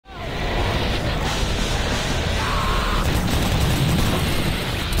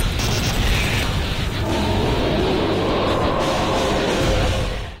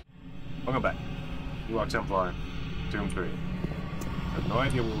Templar. Doom 3. I have no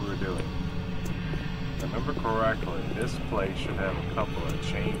idea what we were doing. If I remember correctly, this place should have a couple of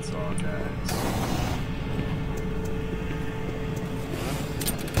chainsaw guys.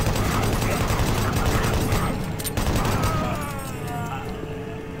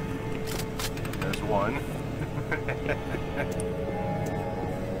 There's one.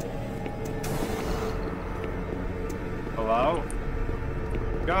 Hello?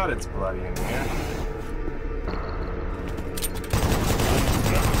 God, it's bloody in here.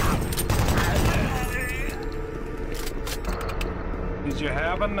 Did you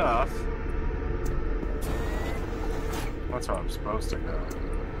have enough? That's where I'm supposed to go.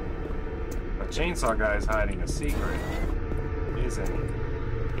 The chainsaw guy is hiding a secret, isn't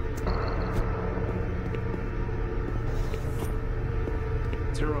he?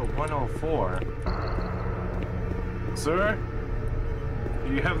 0104. Sir?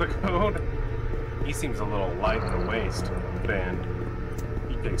 Do you have the code? He seems a little light in the waist, band.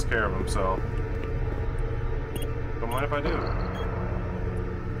 He takes care of himself. Don't mind if I do.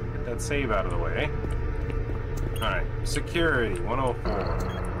 Get that save out of the way. Alright, security,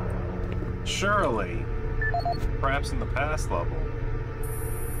 104. Surely, perhaps in the past level,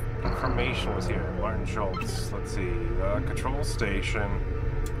 information was here. Martin Schultz, let's see, control station,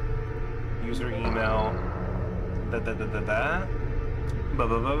 user email, Let's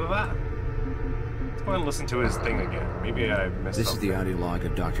go and listen to his thing again. Maybe I missed This something. is the audio log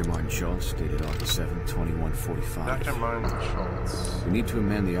of Dr. Martin Schultz, dated August 7, 2145. Dr. Martin Schultz. We need to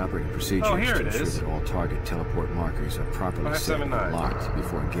amend the operating procedures here to it ensure is. that all target teleport markers are properly set and 579. locked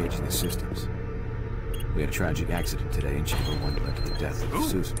before engaging the systems. We had a tragic accident today in Chamber 1 that led to the death of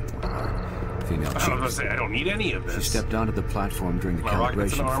Susan, one of our female I was going to chiefs. say, I don't need any of this. She stepped onto the platform during the My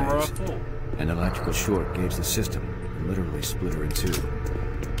rockets and armor are calibration full. phase. An electrical short gauged the system and literally split her in two.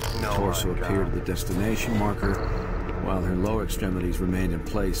 No, Torso my appeared at God. the destination marker, while her lower extremities remained in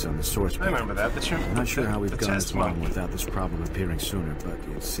place on the source I panel. remember that. I'm not sure how we've the gone test this long monkey. without this problem appearing sooner, but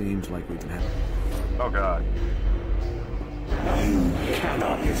it seems like we've been having... Oh, God. You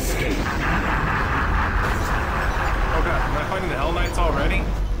cannot escape. Oh, God. Am I fighting the Hell Knights already?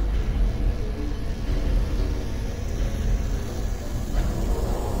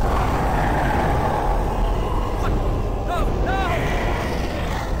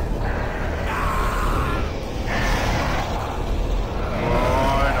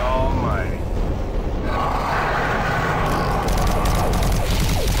 Lord Almighty.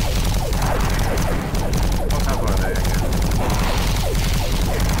 What type are they again?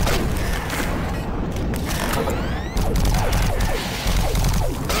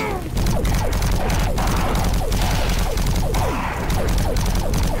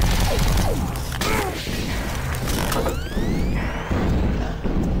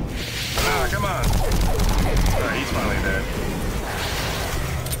 Ah, come on. Alright, he's finally dead.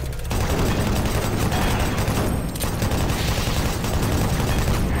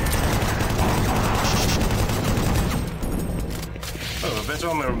 Oh, I bet you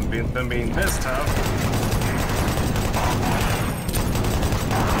I've never been being this tough.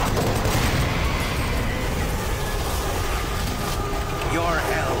 Your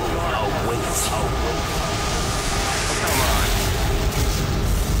hell awaits you. Oh, come on.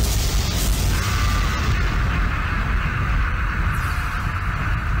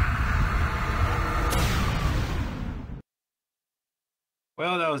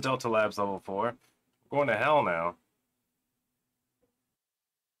 Well, that was Delta Labs level 4. We're going to hell now.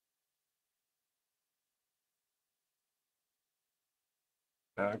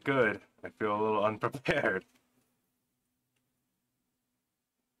 Not good. I feel a little unprepared.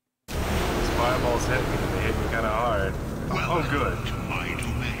 These fireballs hit me, and they hit me kind of hard. Oh, good.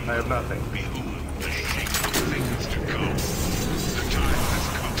 I have nothing. Behold the shape of things to come. The time has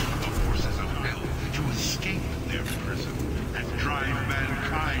come for the forces of hell to escape their prison and drive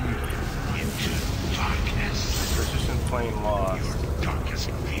mankind into darkness. Precision plane lost. Your darkest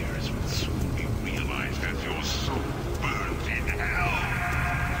fears will soon be realized as your soul burns in hell.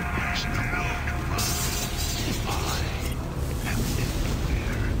 There's no hell to run. I am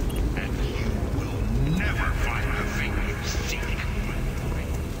everywhere, and you will never find the thing you seek.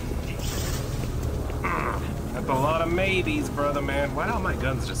 That's a lot of maybes, brother man. Wow, my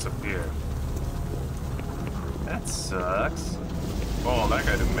guns disappeared. That sucks. Oh, that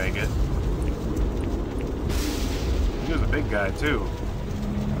guy didn't make it. He was a big guy, too.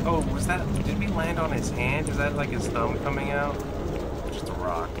 Oh, was that... Did we land on his hand? Is that like his thumb coming out? Or just a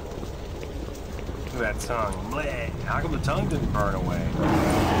rock? Look at that tongue. Bleh. How come the tongue didn't burn away?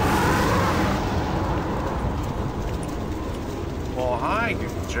 Well, hi,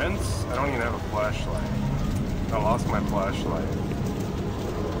 gents. I don't even have a flashlight. I lost my flashlight.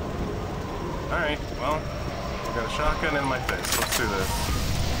 Alright, well, I got a shotgun in my fist. Let's do this.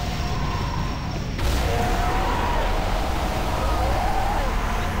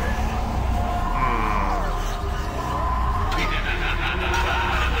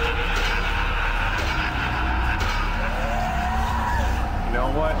 You know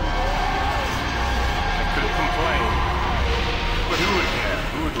what? I could complain. But who would care?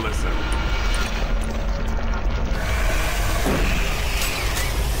 Who would listen?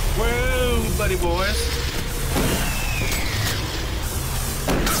 Whoa, buddy boys.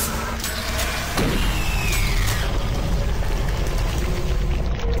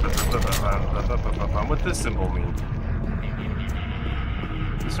 What does this symbol mean?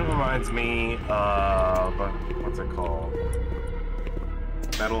 This one reminds me of... what's it called?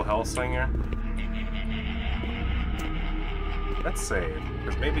 Metal Hellsinger? Let's save,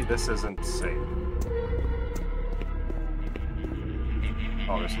 because maybe this isn't safe.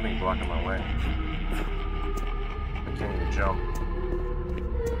 Oh, there's something blocking my way. I can't even jump.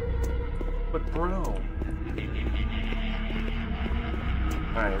 But bro...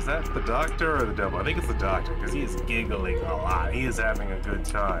 Alright, is that the doctor or the devil? I think it's the doctor, because he is giggling a lot. He is having a good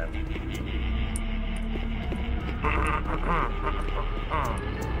time.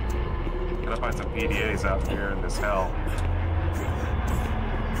 Gotta find some PDAs out here in this hell.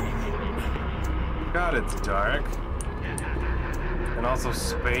 God, it's dark. And also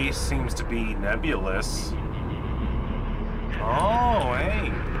space seems to be nebulous. Oh, hey.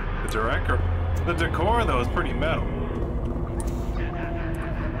 The decor, though, is pretty metal.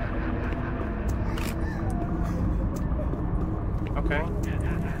 Okay.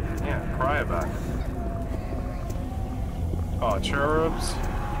 Yeah, cry about it. Oh, cherubs.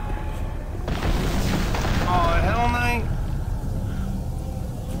 Oh, Hell Knight.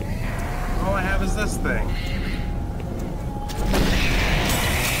 All I have is this thing.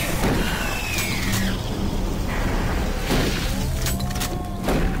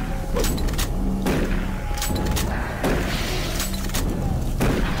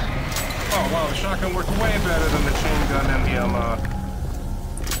 Oh, wow, the shotgun worked way better than the chain gun and the,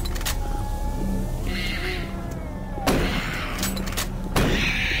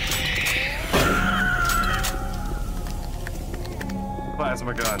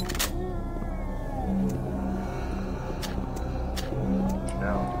 plasma gun.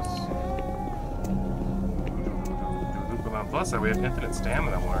 Now, plus that we have infinite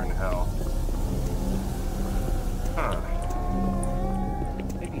stamina where in hell. Huh.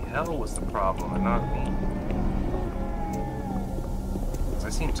 Maybe hell was the problem and not me. Because I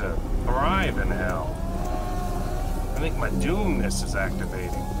seem to thrive in hell. I think my doomness is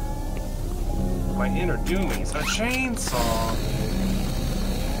activating. My inner doomies. A chainsaw!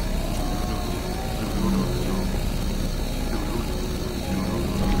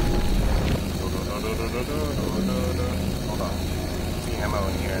 Hold on. See ammo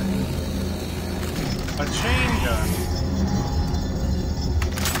in here. A chain gun.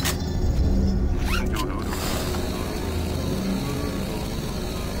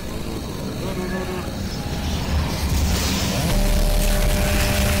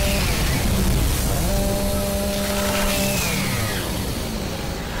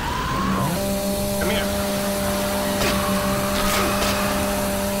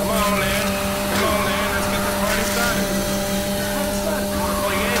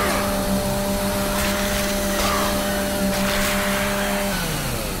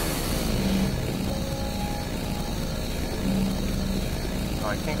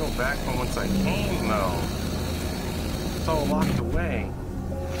 I can't go back from whence I came, though. It's all locked away.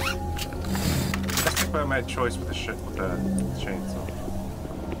 Let's think about my choice with the chainsaw.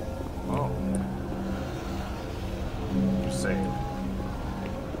 Oh. Save.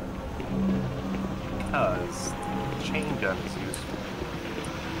 Because the chain gun is useful.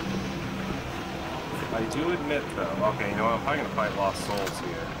 I do admit, though. Okay, you know what? I'm probably gonna fight Lost Souls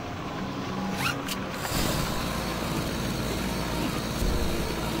here.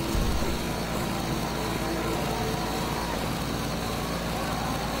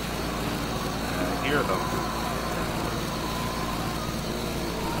 Hear them.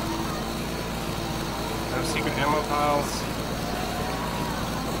 No secret ammo piles.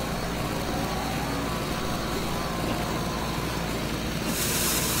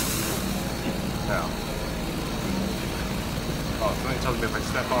 No. Oh, something tells me if I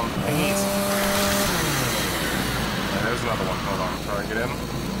step on these. Yeah, there's another one. Hold on. Target him.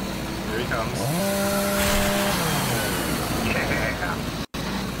 Here he comes. Yeah.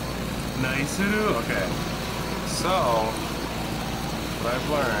 Nice. Okay. So, what I've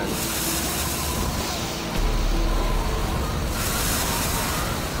learned.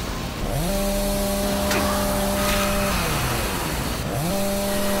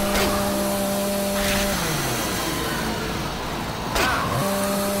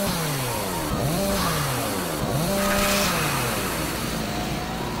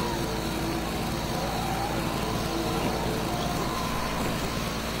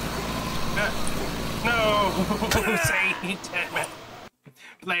 No! Say, damn it!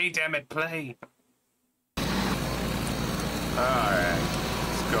 Play, damn it, play! Alright,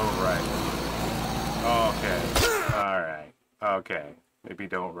 let's go right. Okay, alright, okay. Maybe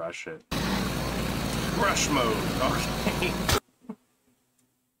don't rush it. Rush mode, okay.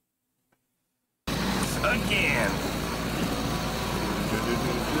 Again!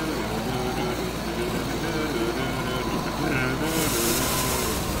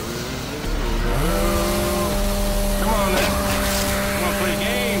 Come on, then. I want to play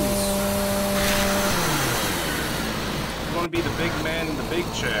games. I want to be the big man in the big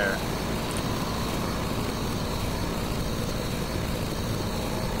chair.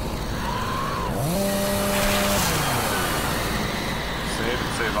 Save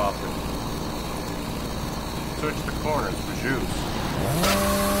and save often. Search the corners for juice.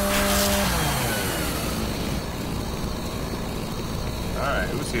 Alright,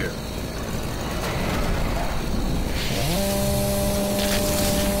 who's here?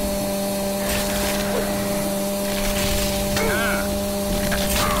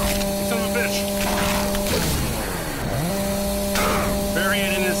 Son of a bitch! Bury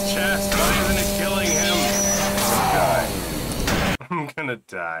it in his chest. Why isn't it killing him? Die. I'm gonna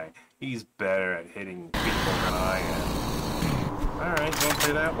die. He's better at hitting people than I am. Alright, don't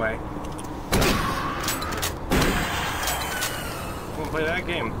play that way. We'll play that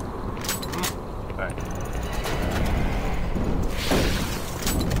game. Alright.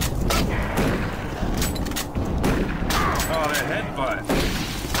 Oh, that headbutt.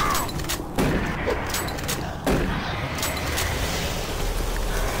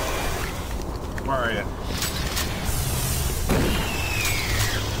 Where are you?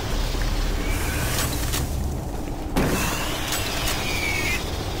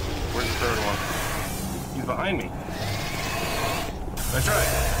 Where's the third one? He's behind me. That's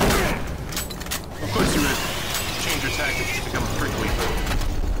right. Of course you would change your tactics to become a prickly fool.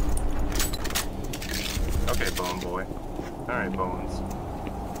 Okay, Bone Boy. Alright, Bones.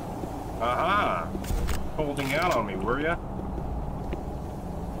 Aha! Holding out on me, were ya?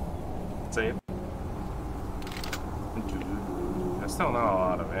 Save. There's still not a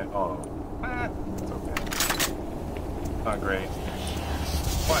lot of it. Oh. It's okay. Not great.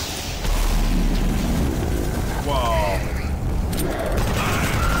 What? Whoa.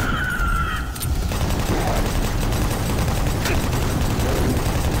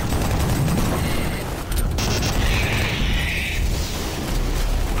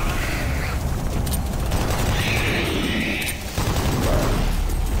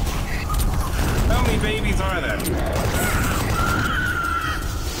 How many babies are there?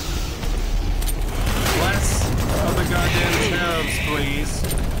 Less of the goddamn cherubs, please.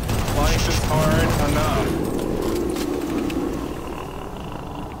 Life is hard enough.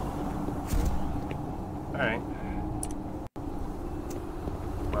 Alright.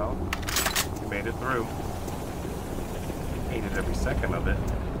 Well, we made it through. Hated every second of it.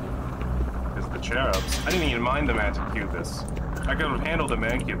 Because the cherubs. I didn't even mind the Manticubus. I could have handled a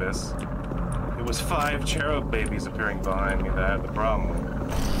Mancubus. It was 5 cherub babies appearing behind me that I had the problem with.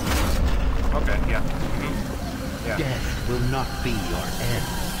 Okay, yeah. Yeah. Death will not be your end.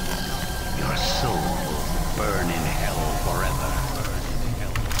 Your soul will burn in hell forever.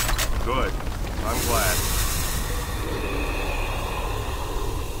 Good. I'm glad.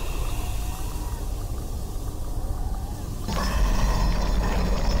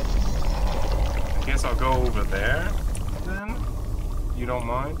 I guess I'll go over there, then? You don't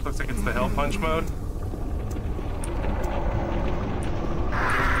mind? Looks like it's the Hell Punch mode.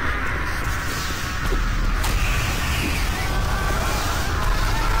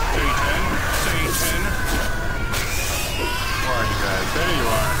 Satan. Where are you guys? There you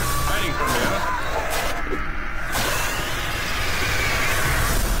are. Hiding from me, huh?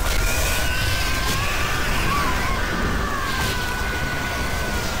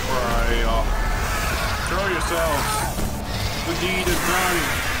 Where are y'all? Throw yourselves. The deed is done.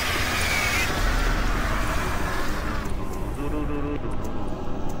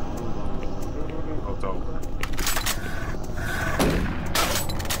 Oh, it's over.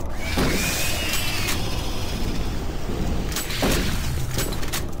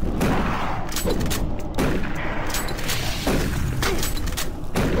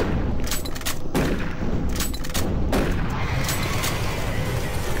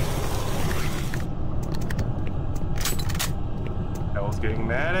 getting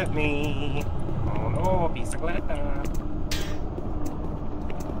mad at me. Oh no, a piece of glass.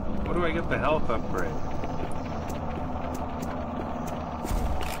 What do I get the health upgrade?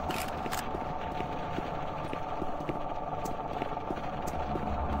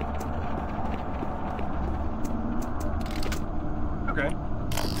 Okay.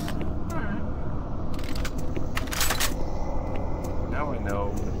 Alright. Now I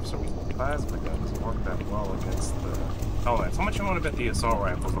know that for some reason the plasma gun doesn't work that well against the Hell Knights. How much you want to bet the assault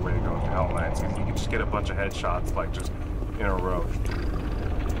rifle's the way to go with the Hell Knights? Because you can just get a bunch of headshots, like, just in a row.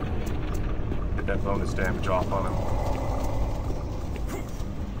 Get that bonus damage off on him.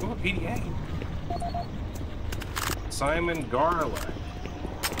 Ooh, PDA. Simon Garlic.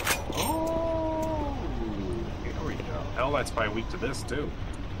 Oh, here we go. Hell Knight's probably weak to this, too.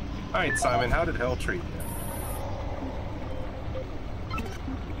 Alright, Simon, how did Hell treat you?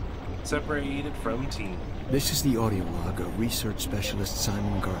 Separated from team. This is the audio log of Research Specialist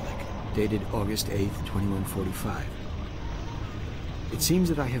Simon Garlic, dated August 8th, 2145. It seems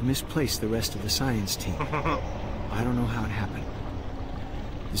that I have misplaced the rest of the science team. I don't know how it happened.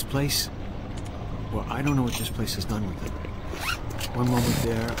 This place... Well, I don't know what this place has done with it. One moment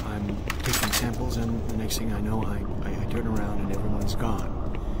there, I'm taking samples, and the next thing I know, I turn around and everyone's gone.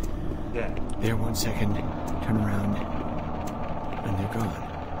 Yeah. There 1 second, turn around, and they're gone.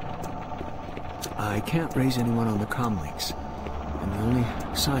 I can't raise anyone on the comm links, and the only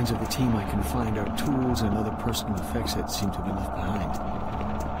signs of the team I can find are tools and other personal effects that seem to have been left behind.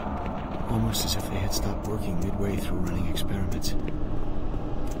 Almost as if they had stopped working midway through running experiments.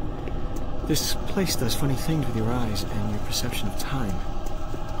 This place does funny things with your eyes and your perception of time.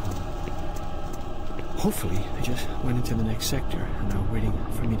 Hopefully, they just went into the next sector and are waiting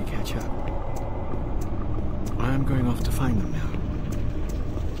for me to catch up. I'm going off to find them now.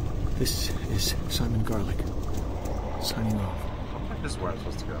 This is Simon Garlic, signing off. I don't think this is where I'm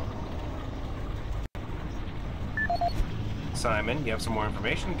supposed to go. Simon, you have some more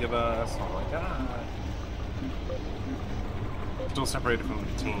information? Give us. Oh my god. Still separated from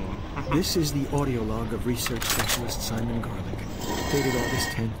the team. This is the audio log of Research Specialist Simon Garlic, dated August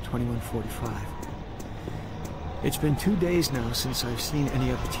 10th, 2145. It's been 2 days now since I've seen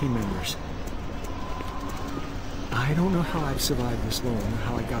any of the team members. I don't know how I've survived this long or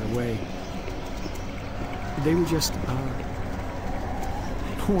how I got away. They were just,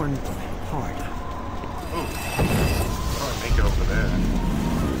 torn apart. Oh, I make it over there.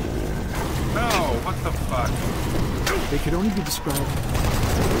 No, what the fuck? They could only be described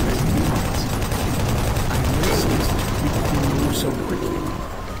as demons. I have never seen such a big thing move so quickly.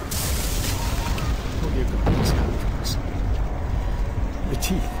 Oh dear God, what's happened to us? The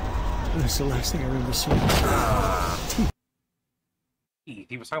teeth. That's the last thing I remember seeing. Teeth. Teeth.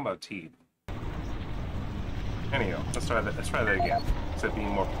 He was talking about teeth. Anyhow, let's try that again. Instead of being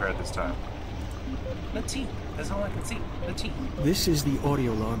more prepared this time. The teeth. That's all I can see. The teeth. This is the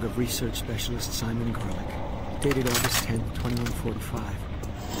audio log of Research Specialist Simon Garlic, dated August 10th, 2145.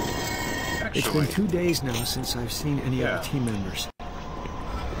 Actually, It's been 2 days now since I've seen any of the team members.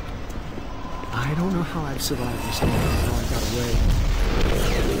 I don't know how I've survived this long or how I got away.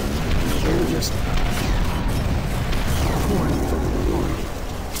 They were just torn apart.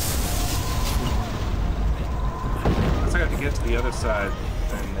 I got to get to the other side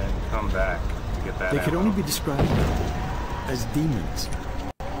and then come back to get that. They could ammo. only be described as demons.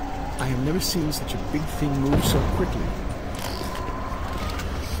 I have never seen such a big thing move so quickly.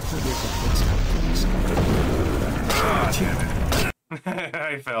 Ah, damn it.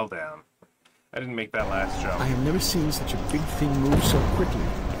 I fell down. I didn't make that last jump. I have never seen such a big thing move so quickly.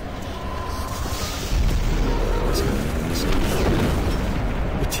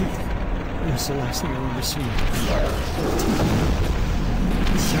 The teeth. That's the last thing I remember seeing.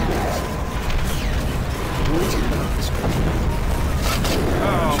 Sounds. Words cannot describe it.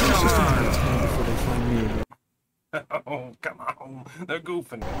 Oh, come on. Before they find me again. Oh, come on. They're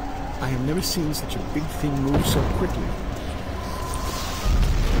goofing. I have never seen such a big thing move so quickly.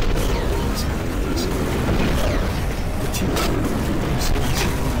 The teeth. That's the last thing I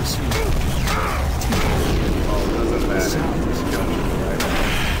remember seeing. Oh, doesn't matter. Sounds. Just kill me, right?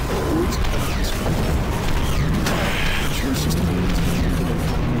 Words cannot describe it. I'm sure it's just a minute before they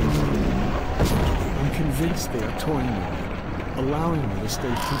find me again. I'm convinced they are toying with me, allowing me to stay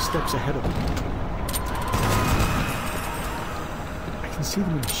 2 steps ahead of them. I can see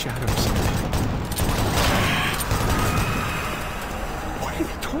them in the shadows. Why did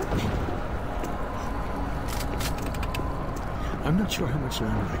they taunt me? I'm not sure how much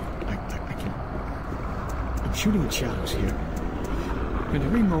longer I can... I'm shooting at shadows here. And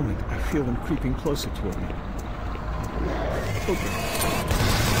every moment I feel them creeping closer toward me. open.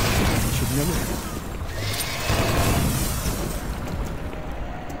 It should never happen.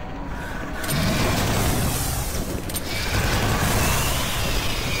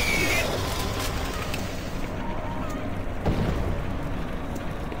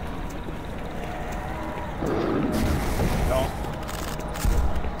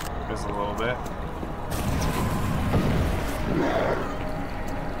 Just a little bit.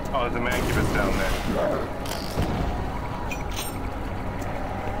 Oh, the Mancubus down there.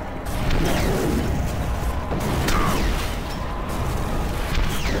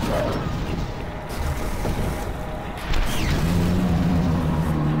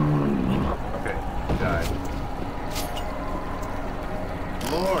 Okay, died.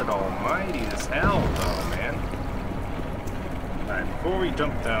 Lord almighty, this hell though, man. Alright, before we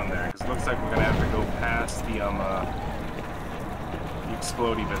jump down there, because it looks like we're gonna have to go past the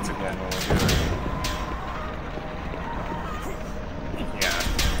explodey bits again when we do it. Yeah.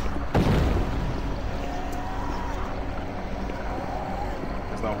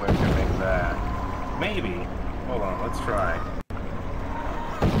 There's no way we can make that. Maybe. Hold on, let's try.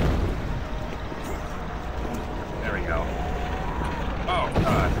 There we go. Oh,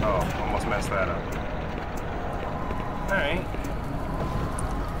 God. Oh, almost messed that up. Alright.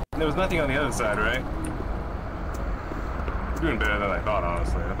 There was nothing on the other side, right? Doing better than I thought,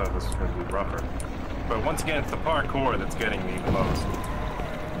 honestly. I thought this was going to be rougher. But once again, it's the parkour that's getting me the most.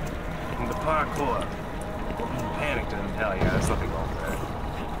 And the parkour. Well, being panicked and hell yeah, there's something over there.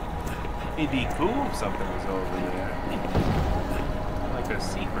 It'd be cool if something was over there. Like a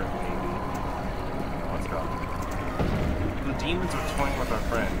secret, maybe. Let's go. The demons are toying with our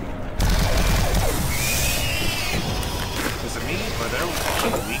friend. Is it me? Or they're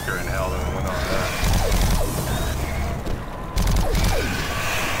fucking weaker in hell than when on that.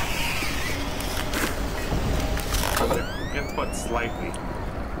 Get put slightly.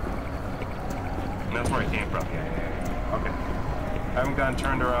 And that's where I came from. Yeah. Okay. I haven't gotten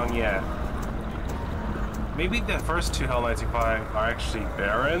turned around yet. Maybe the first two Hell Knights are actually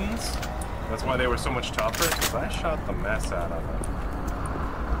Barons. That's why they were so much tougher, because I shot the mess out of them.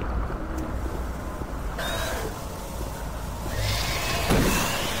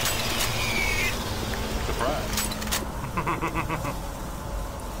 Surprise.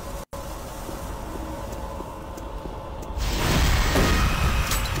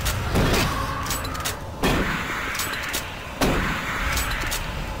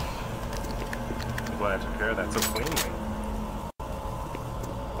 Glad I took care of that so cleanly.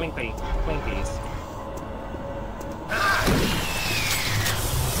 Twinkie, Twinkies. Ah!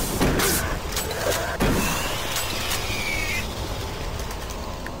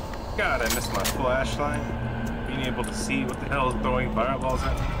 God, I missed my flashlight. Being able to see what the hell is throwing fireballs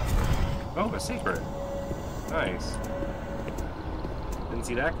at me. Oh, a secret. Nice. Didn't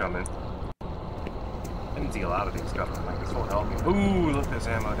see that coming. Didn't see a lot of things coming. Like, this won't help me. Ooh, look, there's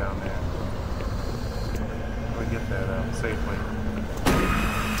ammo down there. How do I get that safely?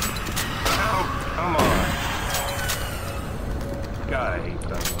 Ow! Come on! God, I hate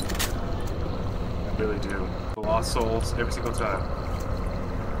them. I really do. The lost souls, every single time.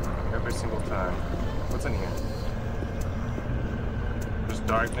 Every single time. What's in here? There's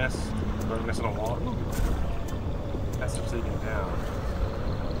darkness. Darkness in a wall. Ooh. Passage leading down.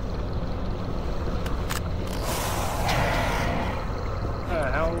 What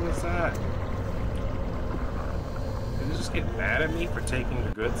the hell was that? Did they just get mad at me for taking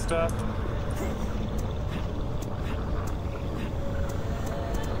the good stuff?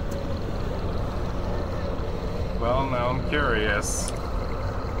 Well, now I'm curious.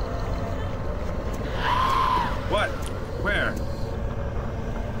 What? Where?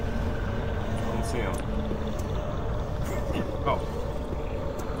 I don't see him. Oh.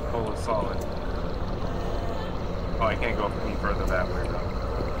 Hole is solid. Oh, I can't go any further that way, though.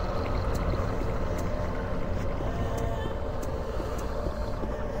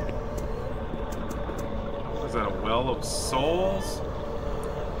 Is that a well of souls?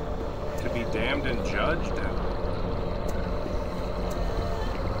 To be damned and judged?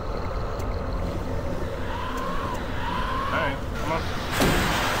 Alright, come on.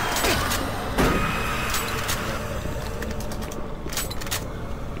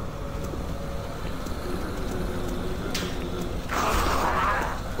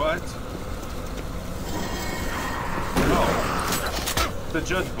 What? Oh. The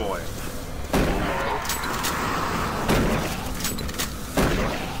judge boy.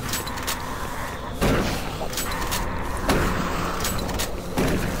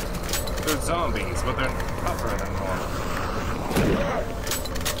 They're zombies, but they're tougher than normal.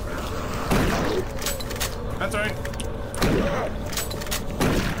 That's right.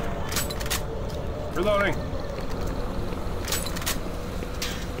 Reloading.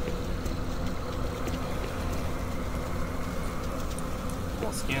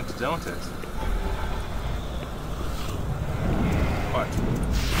 Well, scant, don't it? What?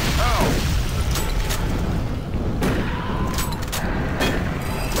 Oh!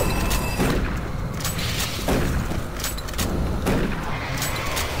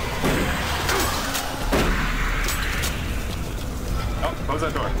 Close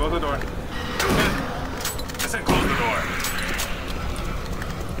that door. Close the door. I said close the door.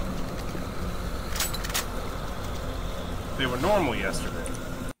 They were normal yesterday.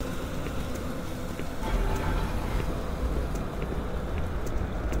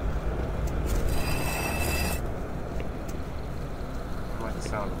 I like the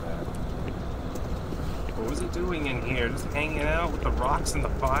sound of that. What was it doing in here? Just hanging out with the rocks and the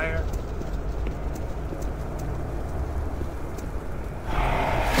fire?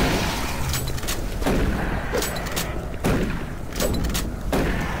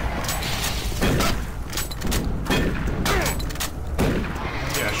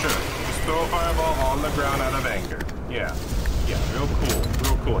 Ground out of anger. Yeah, real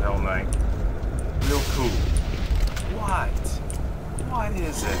cool, Hell Knight. Real cool. What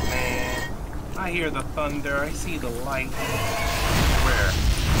is it, man? I hear the thunder, I see the light. Where?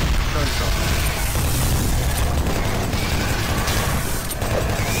 Show yourself.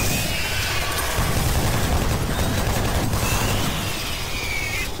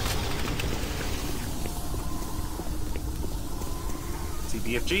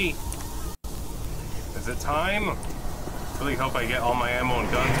 CBFG. Is it time? Really hope I get all my ammo and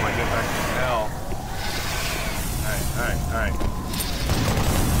guns when I get back to hell. Alright.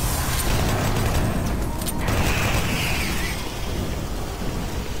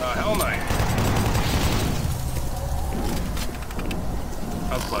 Hell Knight.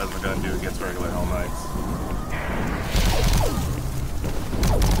 How's Plasma Gun do against regular Hell Knights?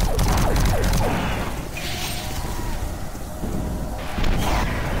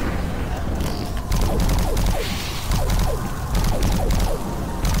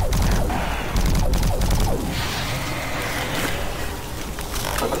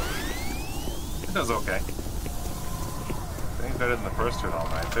 It does okay. I think better than the first two Hell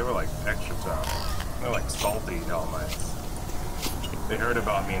Knights. They were like extra tough. They're like salty Hell Knights. They heard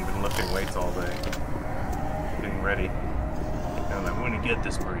about me and been lifting weights all day. Getting ready. And I'm like, when you get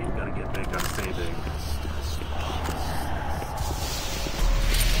this breed, you gotta get big, gotta stay big.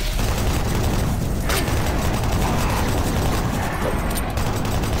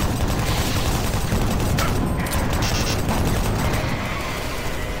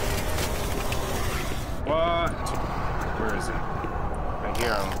 Where is he? I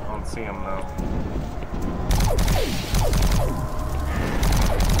hear him. I don't see him though.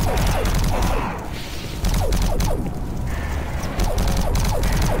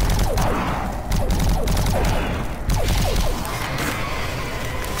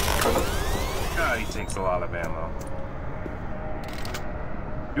 God, he takes a lot of ammo.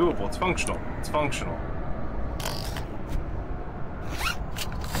 Doable. It's functional. It's functional.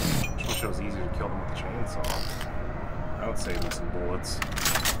 It was easy to kill them with the chainsaw. I would save me some bullets.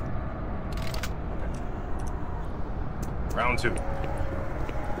 Round 2.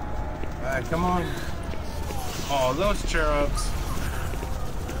 Alright, come on. Oh, those cherubs.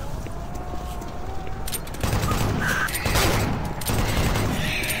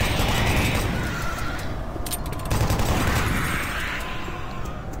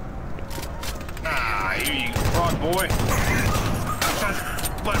 Ah, you frog boy.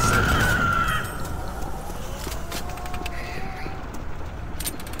 Bless it.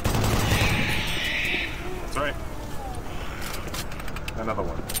 That's right. Another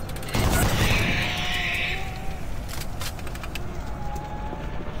one.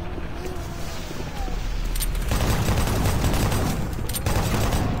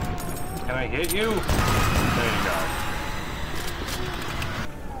 Can I hit you? There you go.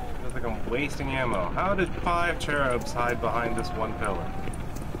 Feels like I'm wasting ammo. How did 5 cherubs hide behind this one pillar?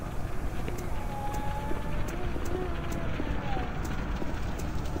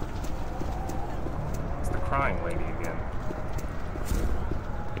 Crying lady again.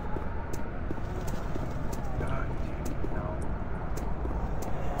 God, no.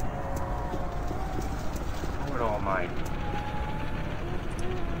 Lord Almighty.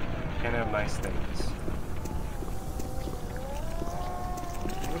 Can't have nice things.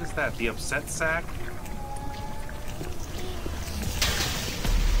 What is that? The upset sack?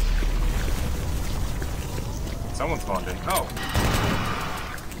 Someone's spawned in. Oh!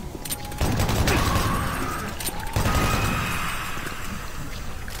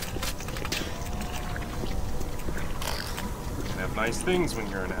 nice things when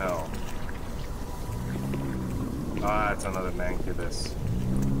you're in hell. Ah, it's another Mancubus.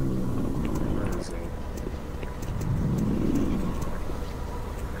 Where is he?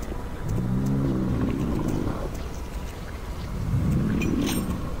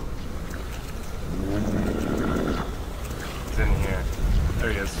 He's in here.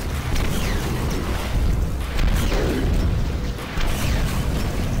 There he is.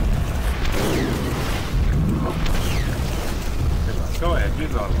 Go ahead,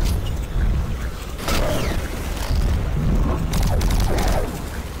 use on him.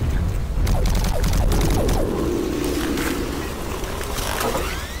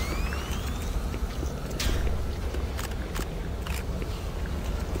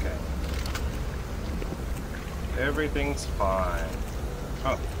 Okay. Everything's fine.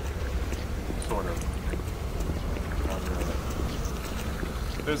 Oh. Sort of. Not really.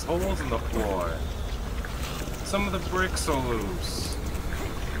 There's holes in the floor. Some of the bricks are loose.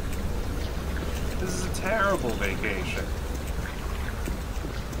 This is a terrible vacation.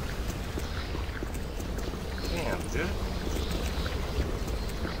 Damn, dude.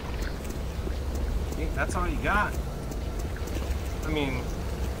 That's all you got? I mean,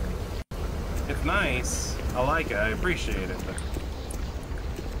 it's nice. I like it. I appreciate it. But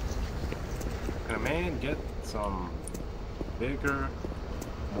can a man get some bigger,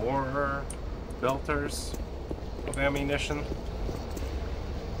 more belters of ammunition?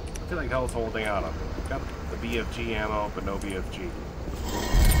 I feel like hell's holding out on me. Got the BFG ammo, but no BFG.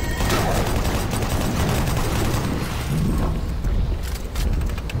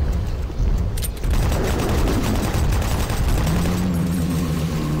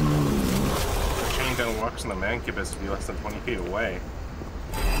 The chain gun works on the Mancubus to be less than 20 feet away.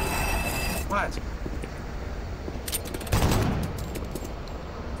 What?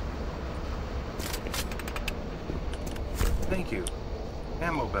 Thank you.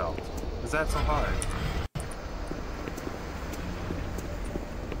 Ammo belt. Is that so hard?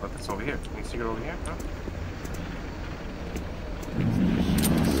 Look, it's over here. Can you see it over here? Huh?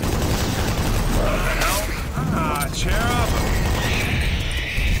 What the hell? Ah, chair up!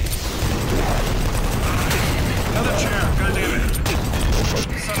 Another chair! God damn it!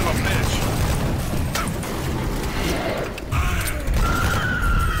 Son of a bitch!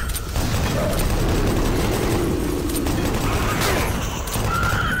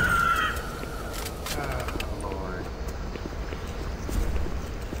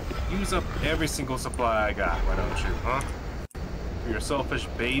 Use up every single supply I got, why don't you, huh? For your selfish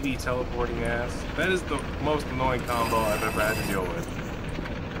baby teleporting ass. That is the most annoying combo I've ever had to deal with.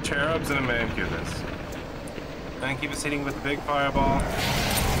 Cherubs and a Mancubus. Mancubus hitting with a big fireball.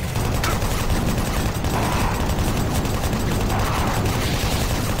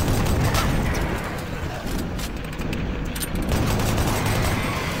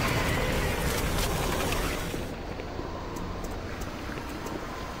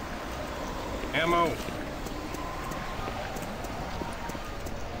 Ammo!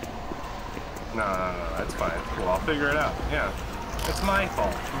 No, that's fine. Cool, I'll figure it out. Yeah. It's my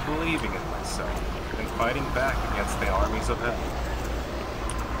fault for believing in myself and fighting back against the armies of hell.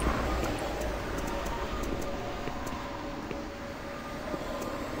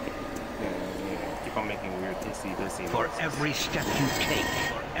 Yeah. Keep on making weird hissy For every step you take,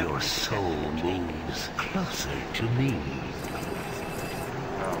 your soul moves closer to me.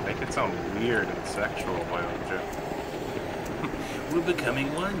 Oh, make it sound weird and sexual, why don't you? We're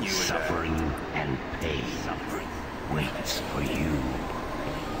becoming one, you and Suffering and pain waits for you.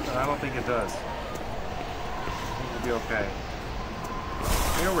 I don't think it does. I think it'll be okay.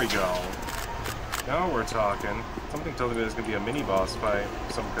 Here we go. Now we're talking. Something told me there's gonna be a mini boss fight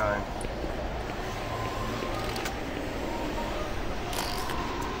of some kind.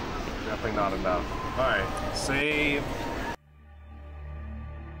 Definitely not enough. Alright, save.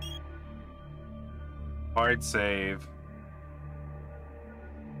 Hard save.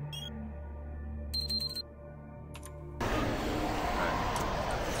 Alright,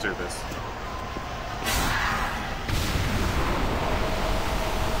 let's do this.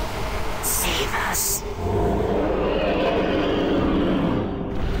 Save us.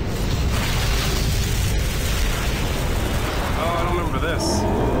 Oh, I don't remember this.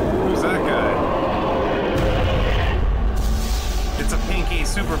 Who's that guy? It's a Pinky,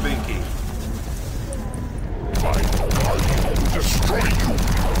 Super Pinky. I will destroy you!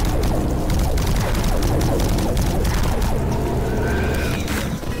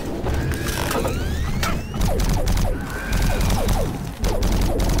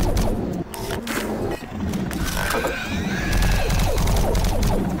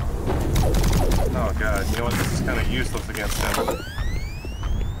 Oh god, you know what? This is kind of useless against him.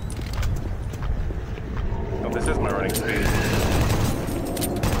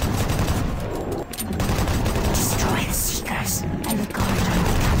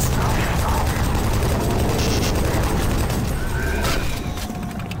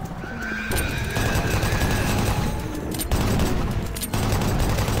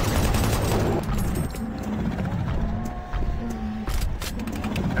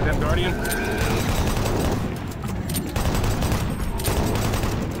 Guardian.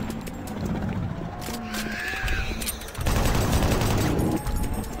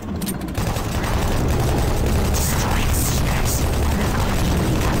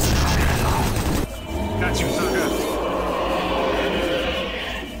 Got you, sucker.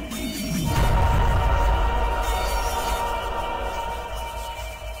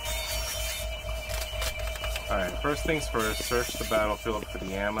 Alright, first things first, search the battlefield for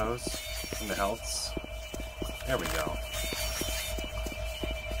the ammos and the healths. There we go.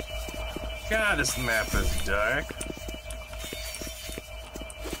 God, this map is dark.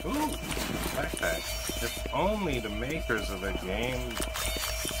 Ooh, backpack. If only the makers of the game...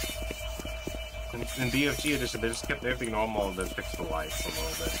 In BFG edition, they just kept everything normal and then fixed the lights a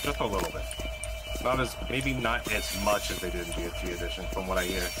little bit. Just a little bit. Not as... maybe not as much as they did in BFG edition, from what I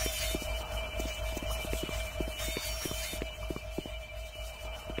hear.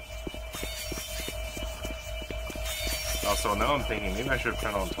 Also, now I'm thinking, maybe I should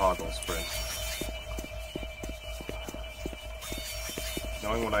turn on toggle sprint.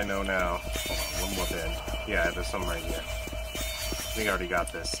 Knowing what I know now... Hold on, one more thing. Yeah, there's some right here. I think I already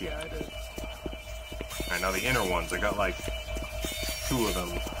got this. Yeah, I did. Alright, now the inner ones. I got like 2 of them.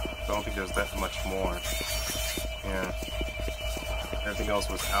 I don't think there's that much more. Yeah. Everything else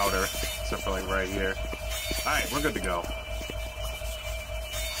was outer, except for like right here. Alright, we're good to go.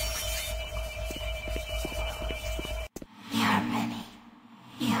 We are many.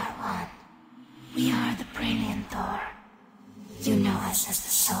 We are one. We are the Brainian Thor. You know us as the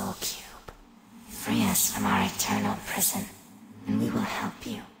Soul Cube. Free us from our eternal prison, and we will help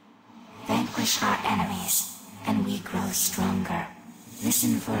you. Vanquish our enemies, and we grow stronger.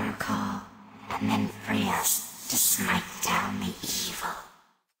 Listen for our call, and then free us to smite down the evil.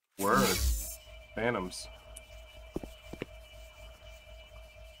 Word. Phantoms.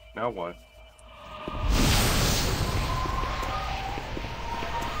 Now what?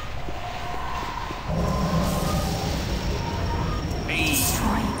 Hey!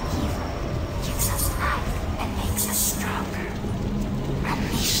 Destroying evil gives us life and makes us stronger.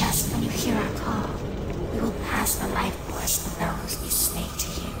 Unleash us when you hear our call. We will pass the life force to those we speak to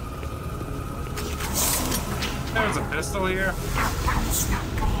you. We will see There's a pistol here. outcomes not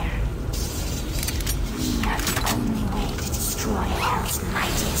clear. We are the only way to destroy Hell's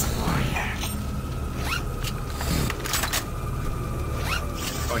mightiest warrior.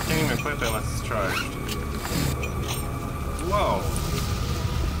 Oh, I can't even equip it unless it's charged. Whoa!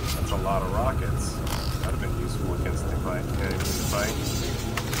 That's a lot of rockets. That'd have been useful against the fight.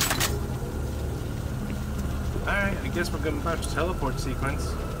 Alright, I guess we're gonna watch the teleport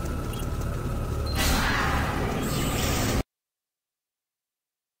sequence.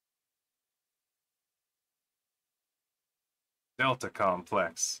 Delta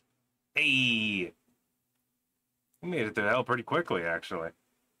Complex. Hey! We made it to hell pretty quickly, actually.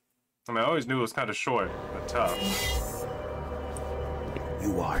 I mean, I always knew it was kind of short, but tough.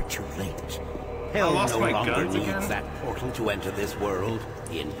 You are too late. I Hell lost no my longer guns needs again? that portal to enter this world.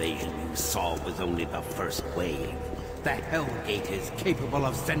 The invasion you saw was only the first wave. The Hell Gate is capable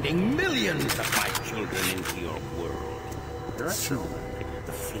of sending millions of my children into your world. Soon,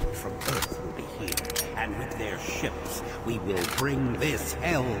 the fleet from Earth will be here, and with their ships, we will bring this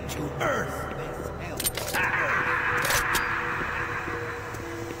hell to Earth.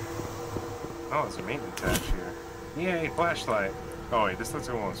 Oh, there's a maintenance hatch here. Yay, flashlight. Oh wait, this looks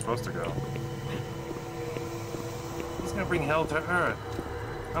like where I'm supposed to go. He's gonna bring hell to Earth.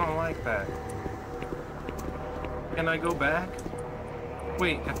 I don't like that. Can I go back?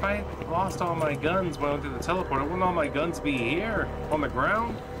 Wait, if I lost all my guns when I went through the teleporter, wouldn't all my guns be here? On the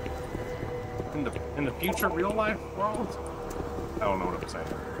ground? In the future real life world? I don't know what I'm saying.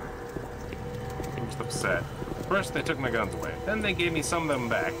 I'm just upset. First they took my guns away, then they gave me some of them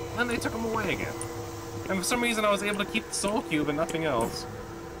back, then they took them away again. And for some reason I was able to keep the Soul Cube and nothing else.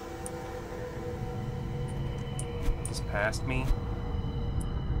 Just past me.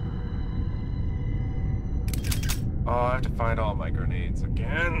 Oh, I have to find all my grenades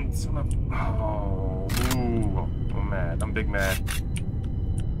again. Son of... Oh, ooh. I'm mad. I'm big mad.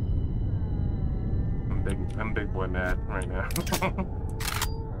 I'm big boy mad right now.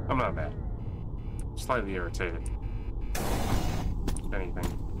 I'm not mad. Slightly irritated. If anything.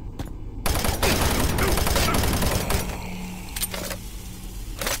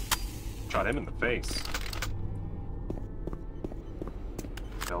 Shot him in the face.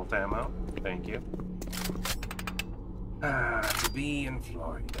 Belt ammo. Thank you. To be in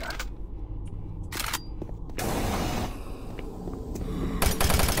Florida.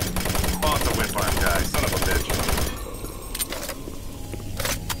 Oh, it's a whip arm guy. Son of a bitch.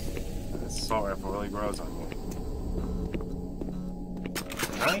 grows on you.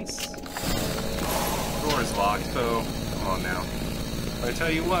 Nice. Door is locked, so come on now. I tell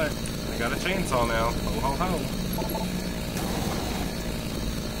you what, I got a chainsaw now. Ho ho ho.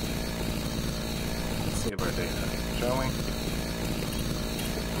 Let's save our data, shall we?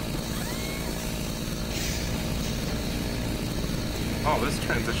 Oh, this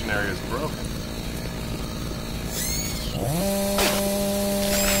transition area is broken.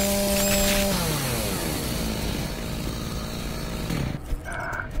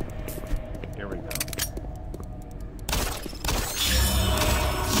 Ah, here we go.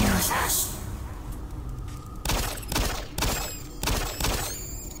 Use us.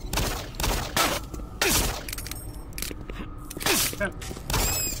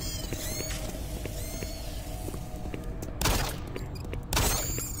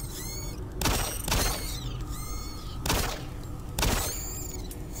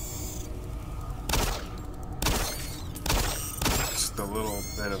 Just a little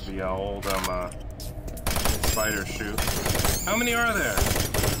bit of the old spider shoot. How many are there?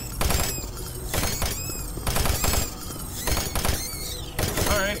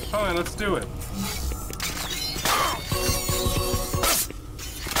 Alright, fine, let's do it.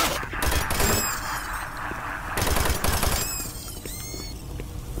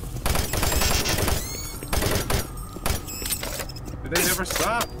 Did they never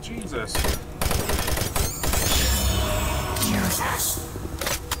stop? Jesus. Use us.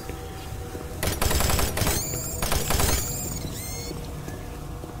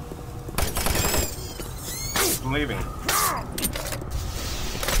 I'm leaving.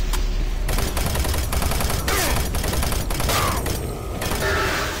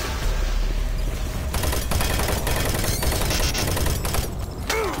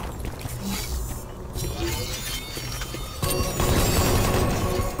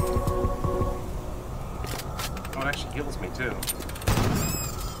 Oh, it actually heals me too.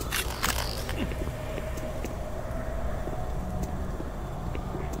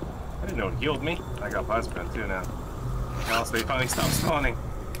 I didn't know it healed me. I got plasma gun too now. Now they finally stopped spawning.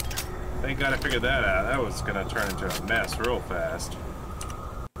 Thank God I figured that out. That was gonna turn into a mess real fast.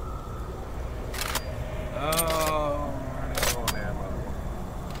 Oh, running low on ammo.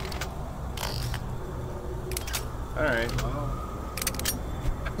 Alright, well.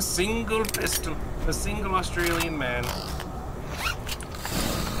 A single pistol. A single Australian man.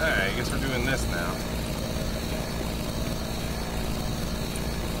 Alright, I guess we're doing this now.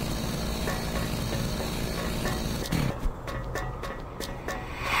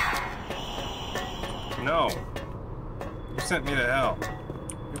 No. You sent me to hell.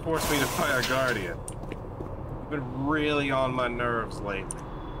 You forced me to fight a guardian. You've been really on my nerves lately.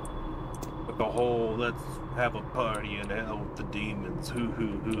 With the whole let's have a party in hell with the demons hoo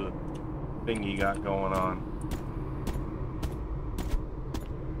hoo hoo thing you got going on.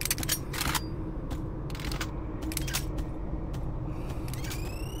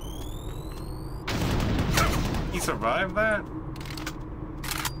 He survived that?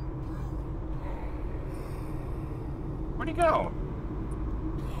 Where'd he go?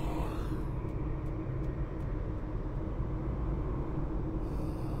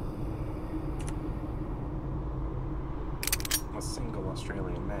 A single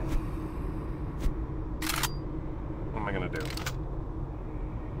Australian man. What am I gonna do?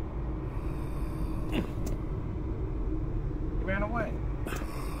 He ran away.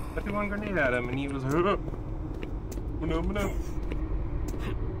 I threw one grenade at him and he was no.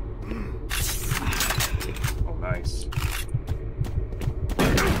 Oh, nice.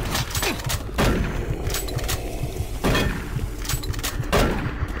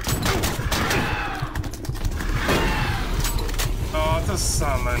 Oh, it's a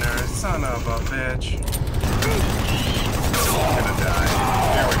summoner, son of a bitch. I'm gonna die.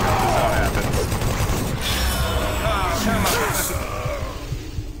 Here we go, this is how it happens. Oh, come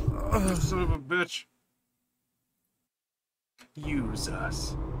on. Oh, son of a bitch. Use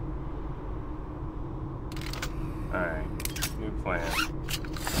us. Alright, new plan.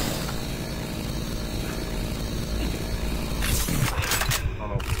 I don't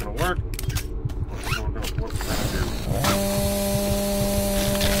know if it's gonna work. What we're gonna do.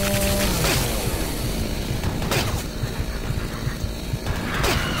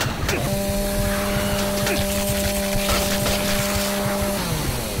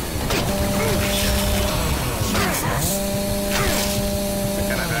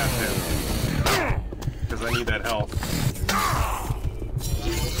 I need that health.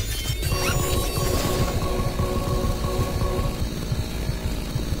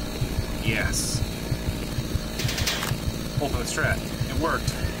 Yes. Open the strat. It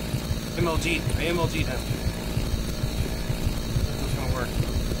worked. MLG'd. I MLG'd him. It's gonna work.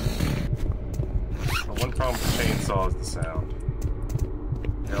 But one problem with the chainsaw is the sound.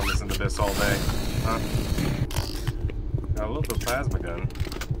 You don't listen to this all day, huh? Got a little bit of plasma gun.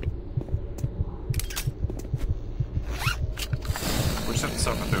 We just have to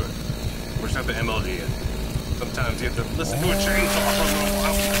suffer through it. We just have to MLG it. Sometimes you have to listen to a chainsaw for a little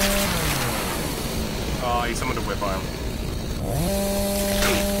while. Oh, he summoned a whip arm.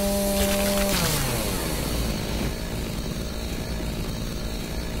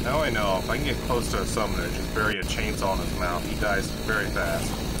 Now I know, if I can get close to a summoner, just bury a chainsaw in his mouth, he dies very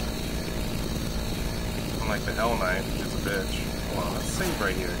fast. Unlike the Hell Knight, which is a bitch. Hold on, let's save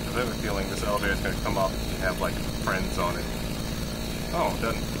right here, because I have a feeling this elevator is going to come up and have, like, friends on it. Oh, it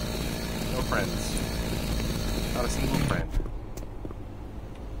doesn't. No friends. Not a single friend.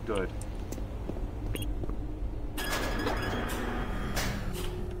 Good.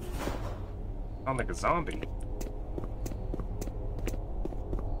 I'm like a zombie.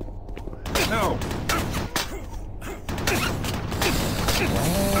 No!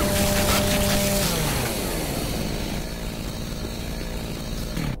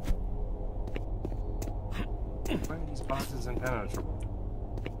 Why are these boxes impenetrable?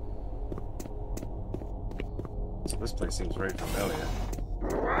 So this place seems very familiar.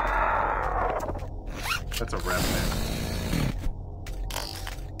 That's a remnant.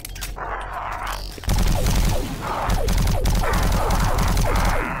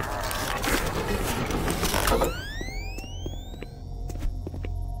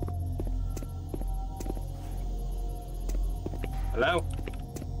 Hello?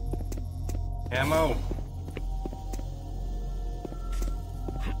 Ammo?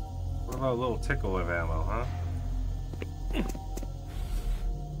 What about a little tickle of ammo, huh?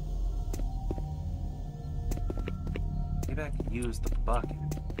 Maybe I could use the bucket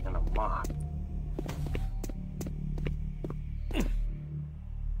and a mop.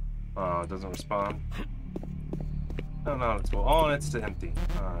 Oh, it doesn't respond. Oh no, it's full. Oh, it's empty.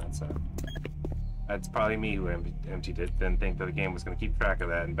 Oh, that's probably me who emptied it. Didn't think that the game was going to keep track of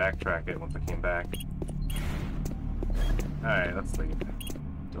that and backtrack it once I came back. Alright, let's leave.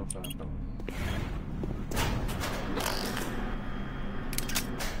 Don't fill up the...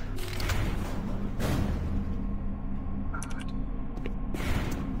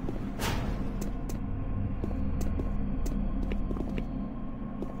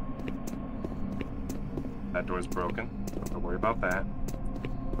 That door's broken. Don't have to worry about that.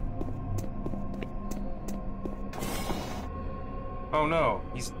 Oh no,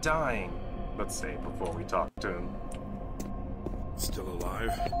 he's dying. Let's say before we talk to him. Still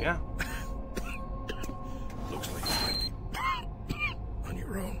alive? Yeah. Looks like you might be on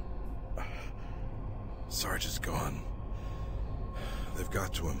your own. Sarge is gone. They've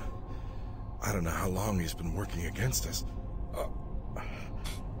got to him. I don't know how long he's been working against us.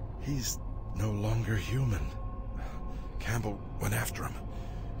 He's no longer human. Campbell went after him.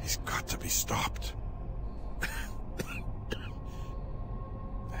 He's got to be stopped.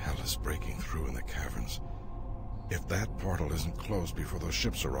 Hell is breaking through in the caverns. If that portal isn't closed before those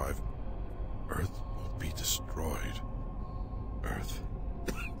ships arrive, Earth will be destroyed. Earth.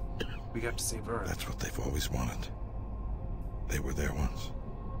 We have to save Earth. That's what they've always wanted. They were there once.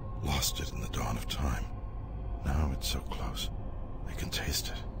 Lost it in the dawn of time. Now it's so close. They can taste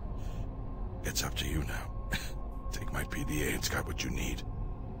it. It's up to you now. Take my PDA, it's got what you need.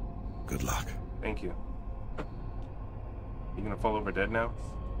 Good luck. Thank you. You gonna fall over dead now?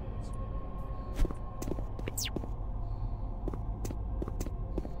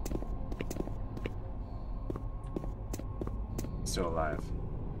 Still alive.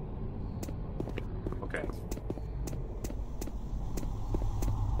 Okay.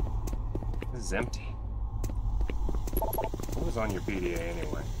 This is empty. What was on your PDA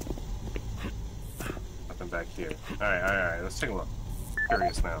anyway? Nothing back here. Alright, let's take a look.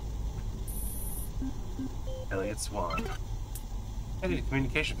 Curious now. Elliot Swan. Hey,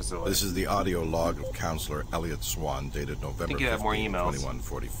 communication facility. This is the audio log of Counselor Elliot Swan, dated November 15,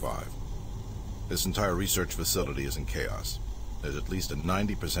 2145. This entire research facility is in chaos. There's at least a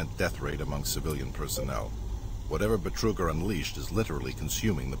 90% death rate among civilian personnel. Whatever Betruger unleashed is literally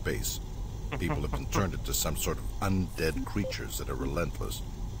consuming the base. People have been turned into some sort of undead creatures that are relentless.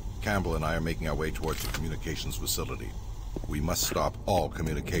 Campbell and I are making our way towards the communications facility. We must stop all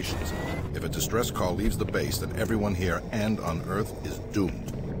communications. If a distress call leaves the base, then everyone here and on Earth is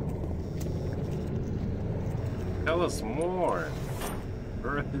doomed. Tell us more.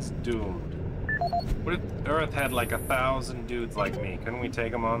 Earth is doomed. What if Earth had like 1,000 dudes like me? Couldn't we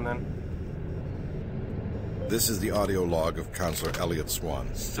take them on then? This is the audio log of Counselor Elliot Swan,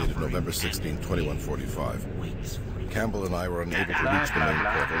 dated November 16, 2145. Campbell and I were unable to reach the main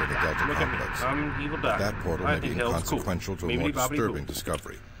portal in the Delta Complex. That portal may be inconsequential to a more disturbing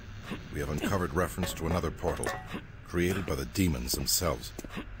discovery. We have uncovered reference to another portal, created by the demons themselves.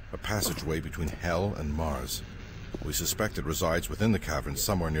 A passageway between Hell and Mars. We suspect it resides within the cavern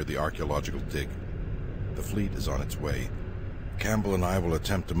somewhere near the archaeological dig. The fleet is on its way. Campbell and I will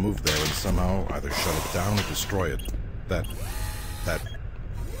attempt to move there and somehow either shut it down or destroy it. That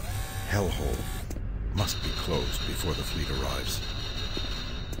hellhole must be closed before the fleet arrives.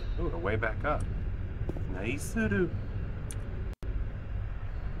 Ooh, a way back up. Nice to do.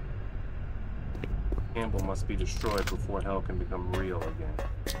 Campbell must be destroyed before hell can become real again.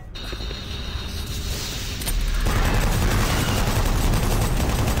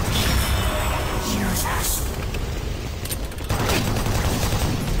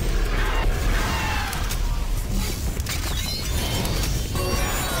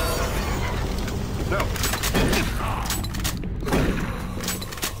 No.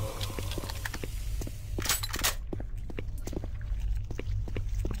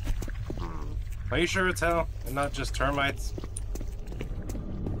 Are you sure it's hell and not just termites?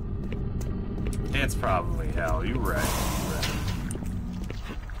 It's probably hell. You're right.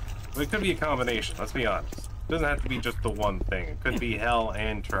 Well, it could be a combination. Let's be honest. It doesn't have to be just the one thing. It could be hell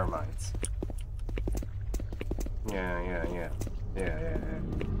and termites. Yeah.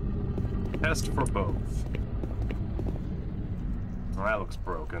 Test for both. Well, that looks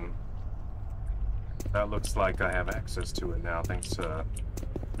broken. That looks like I have access to it now, thanks to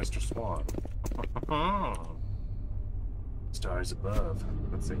Mr. Swan. Stars above.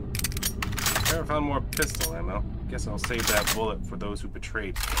 Let's see. Never found more pistol ammo. Guess I'll save that bullet for those who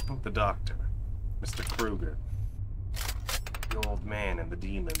betrayed the doctor, Mr. Kruger, the old man and the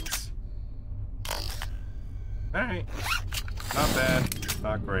demons. Alright. Not bad.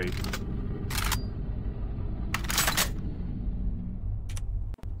 Not great.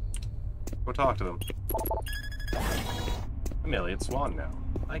 Go talk to them. I'm Elliot Swan now.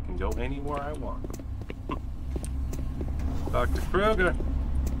 I can go anywhere I want. Dr. Kruger!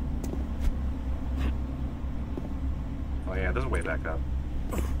 Oh yeah, there's a way back up.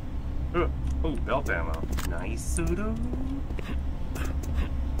 Oh, belt ammo. Nice.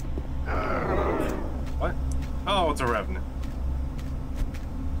 What? Oh, it's a revenant.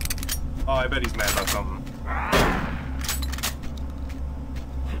 Oh, I bet he's mad about something.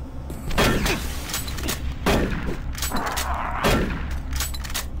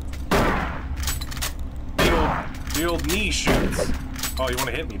 The old knee shoots. Oh, you want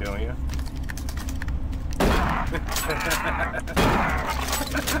to hit me, don't you?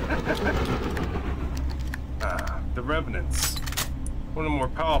 The Revenants. One of the more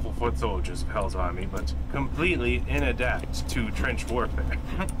powerful foot soldiers of Hell's army, but completely inadept to trench warfare.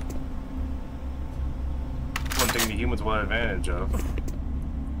 One thing the humans will have advantage of.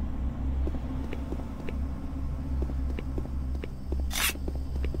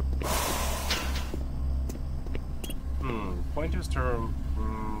 Pointers to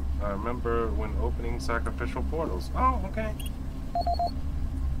remember when opening sacrificial portals. Oh, okay.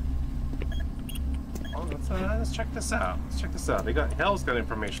 Oh, let's check this out. Hell's got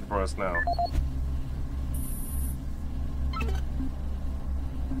information for us now.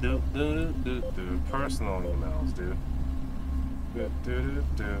 Personal emails, dude.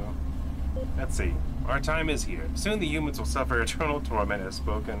 Let's see. Our time is here. Soon the humans will suffer eternal torment as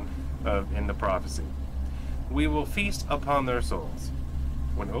spoken of in the prophecy. We will feast upon their souls.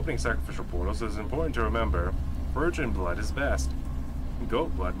 When opening sacrificial portals, it is important to remember, virgin blood is best.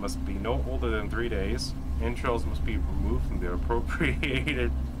 Goat blood must be no older than 3 days. Entrails must be removed from their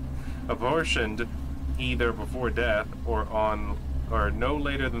apportioned either before death or no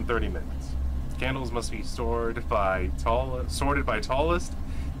later than 30 minutes. Candles must be sorted by tallest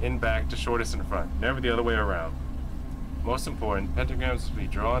in back to shortest in front, never the other way around. Most important, pentagrams must be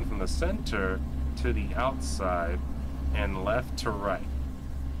drawn from the center to the outside and left to right.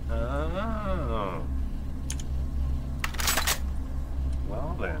 Oh.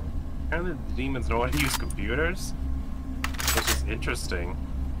 Well then. Apparently the demons know how to use computers, which is interesting.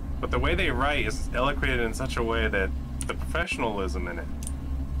 But the way they write is eloquated in such a way that the professionalism in it,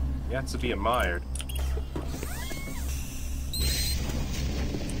 you have to be admired.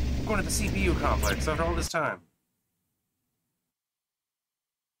 I'm going to the CPU complex after all this time.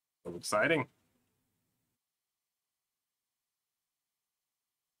 So exciting.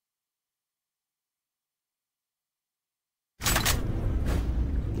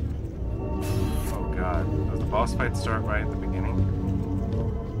 God, does the boss fight start right at the beginning?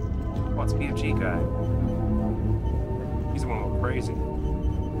 What's BFG guy? He's the one going crazy.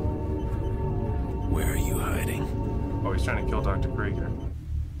 Where are you hiding? Oh, he's trying to kill Dr. Krieger.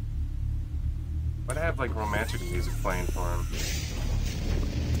 Why'd I have, like, romantic music playing for him?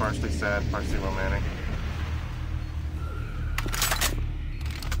 Partially sad, partially romantic.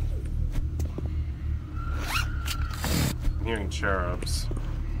 I'm hearing cherubs.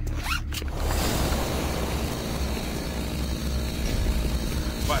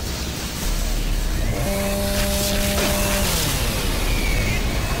 What?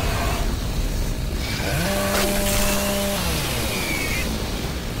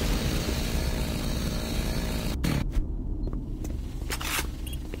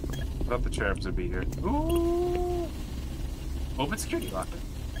 I thought the cherubs would be here. Ooh! Open security locker.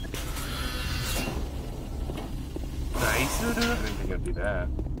 Nice. I didn't think I'd do that.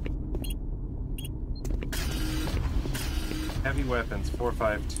 Heavy weapons,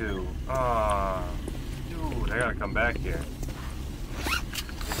 452. Ah, dude, I gotta come back here.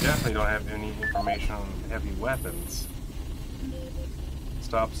 We definitely don't have any information on heavy weapons.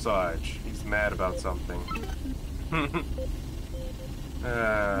 Stop Sarge. He's mad about something.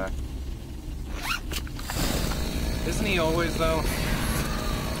 Isn't he always, though?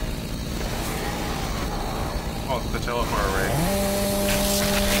 Oh, the teleporter ray.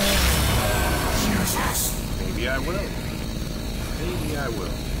 Maybe I will. Maybe I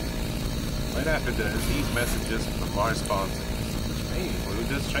will. Right after these messages from our sponsors, which may include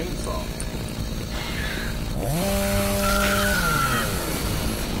this chainsaw.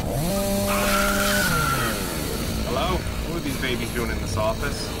 Hello? What are these babies doing in this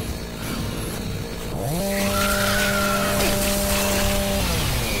office?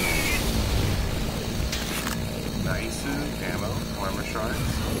 Nice ammo, armor shards.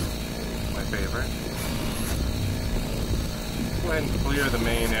 My favorite. Go ahead and clear the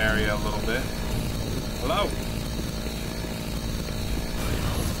main area a little bit. Hello?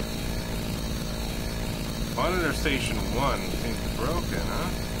 Monitor station 1 seems broken, huh?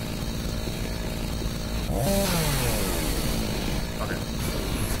 Okay.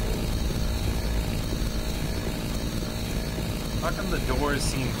 How come the doors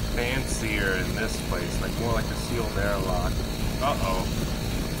seem fancier in this place? Like more like a sealed airlock. Uh-oh.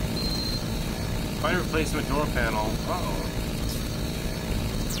 Find a replacement door panel. Uh-oh.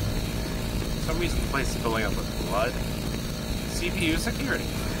 For some reason the place is filling up with blood. CPU security.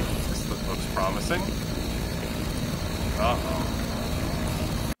 This looks promising. Uh-oh.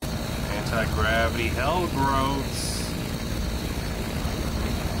 Anti-gravity hell growths.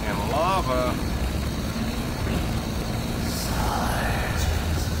 And lava.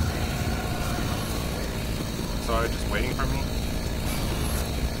 Sorry, just waiting for me.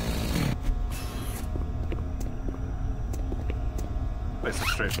 Place it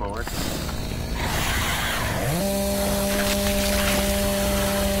straightforward.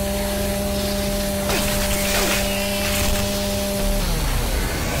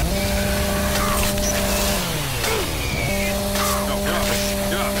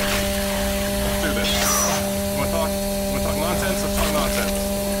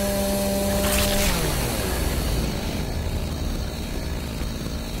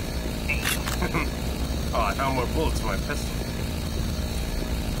 Bullets for my pistol.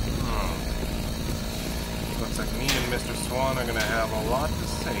 Looks like me and Mr. Swan are gonna have a lot to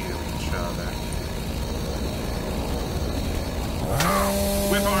say to each other.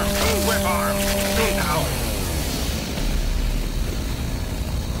 Whip arm! Whip arm! Now!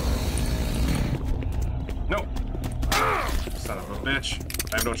 Nope. Son of a bitch.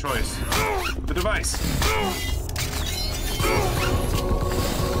 I have no choice. The device!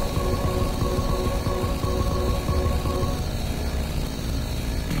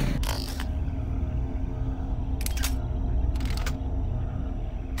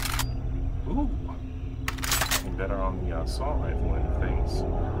 Assault rifle and things.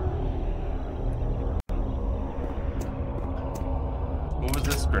 What was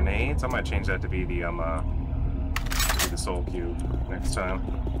this? Grenades? I might change that to be the soul cube next time.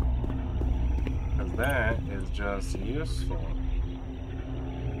 Because that is just useful.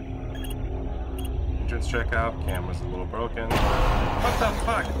 Entrance checkout. Camera's a little broken. What the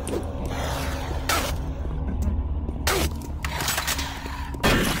fuck?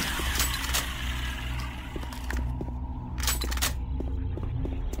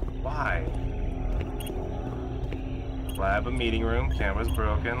 Lab meeting room, camera's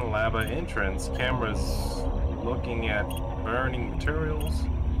broken. Lab entrance, camera's looking at burning materials.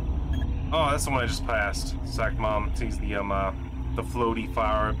 Oh, that's the one I just passed. Sack Mom sees the floaty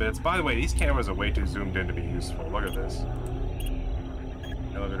fire bits. By the way, these cameras are way too zoomed in to be useful. Look at this.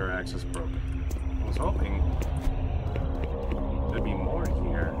 Elevator access broken. I was hoping There'd be more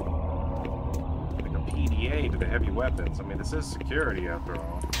here. Like a PDA to the heavy weapons. I mean, this is security after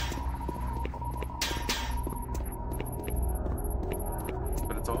all.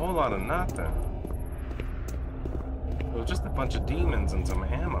 But it's a whole lot of nothing. It was just a bunch of demons and some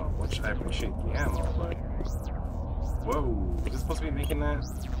ammo, which I appreciate the ammo, but... Whoa, is this supposed to be making that?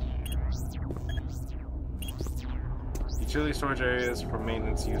 Utility storage areas for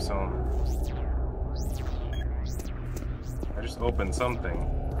maintenance use only. I just opened something.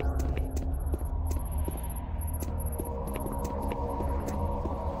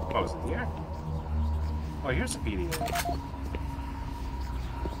 Oh, is it here? Oh, here's a PDA.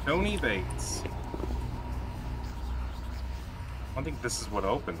 Tony Bates. I don't think this is what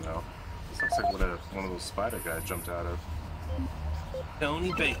opened, though. This looks like what one of those spider guys jumped out of.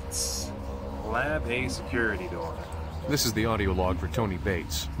 Tony Bates. Lab A security door. This is the audio log for Tony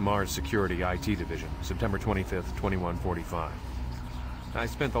Bates, Mars Security IT Division, September 25th, 2145. I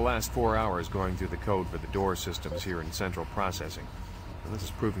spent the last 4 hours going through the code for the door systems here in Central Processing, and this is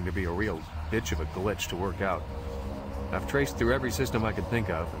proving to be a real bitch of a glitch to work out. I've traced through every system I could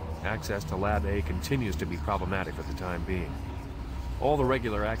think of, and access to Lab A continues to be problematic for the time being. All the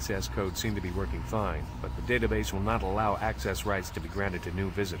regular access codes seem to be working fine, but the database will not allow access rights to be granted to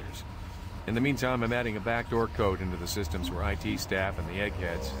new visitors. In the meantime, I'm adding a backdoor code into the systems for IT staff and the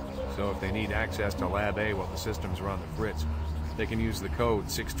eggheads, so if they need access to Lab A while the systems are on the fritz, they can use the code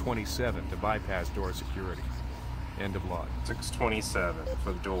 627 to bypass door security. End of log. 627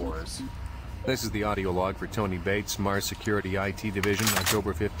 for doors. This is the audio log for Tony Bates, Mars Security IT Division,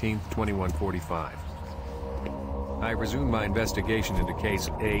 October 15th, 2145. I resumed my investigation into case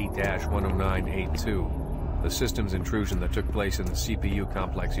A-10982, the systems intrusion that took place in the CPU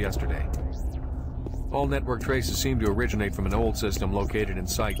complex yesterday. All network traces seem to originate from an old system located in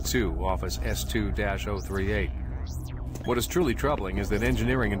Site 2, Office S2-038. What is truly troubling is that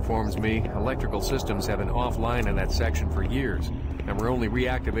engineering informs me electrical systems have been offline in that section for years, and were only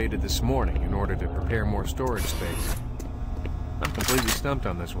reactivated this morning in order to prepare more storage space. I'm completely stumped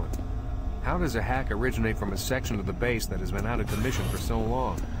on this one. How does a hack originate from a section of the base that has been out of commission for so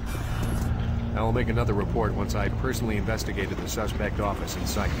long? I will make another report once I personally investigated the suspect office in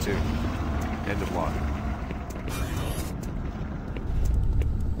Site 2. End of log.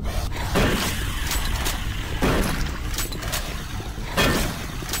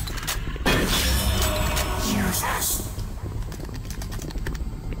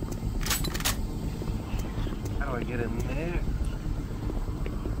 How do I get in there?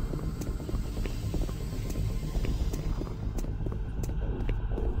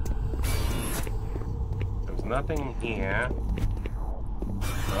 Nothing here.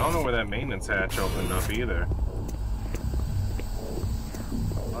 I don't know where that maintenance hatch opened up either.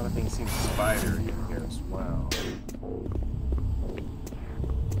 A lot of things seem spidery in here as well.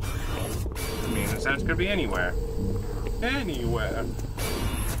 The maintenance hatch could be anywhere. Anywhere.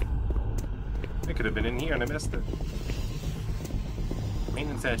 It could have been in here and I missed it.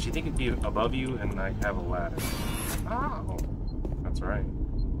 Maintenance hatch, you think it'd be above you and like have a ladder. Oh, that's right.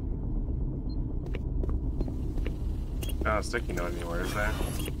 No sticky note anywhere, is there?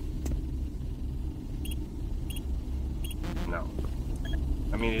 No.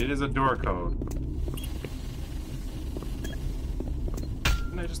 I mean, it is a door code.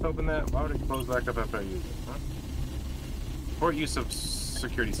 Didn't I just open that? Why would it close back up after I use it? Huh? Support use of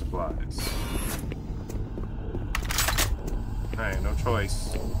security supplies. Alright, no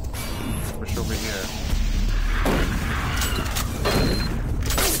choice. Push over here.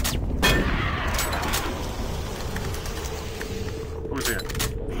 Who's here?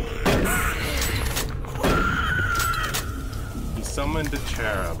 He summoned a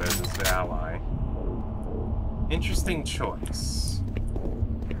cherub as his ally. Interesting choice.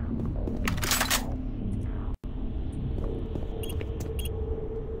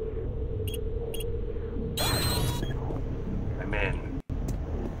 I'm in.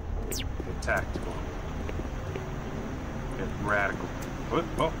 Get tactical. Get radical. What?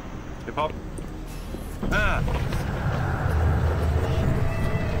 Oh, hip hop. Ah!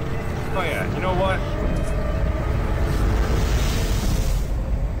 Oh yeah, you know what?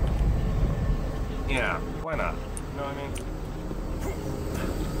 Yeah, why not? You know what I mean?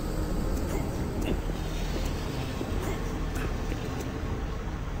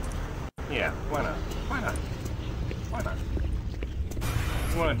 Yeah, why not? Why not? Why not?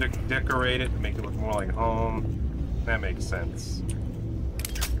 You want to decorate it to make it look more like home? That makes sense.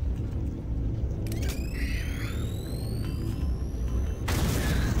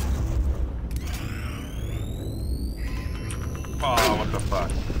 Oh, what the fuck?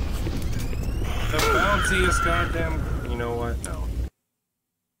 The bounciest goddamn, you know know what?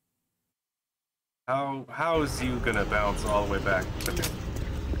 No. How is you gonna bounce all the way back to me?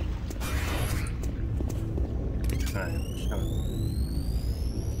 Alright, I'm just gonna...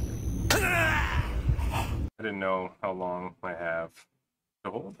 I didn't know how long I have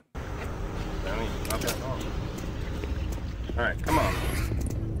to hold it. I mean, not that long. Alright, come on.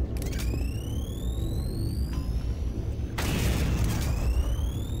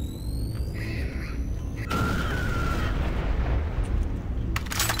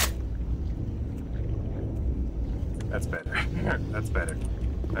 That's better. That's better.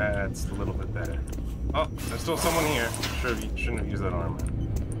 That's a little bit better. Oh, there's still someone here. Sure, you shouldn't have used that armor.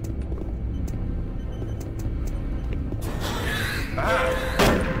 Ah!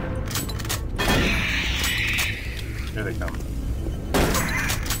 Here they come.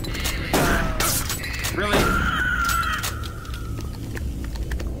 Really?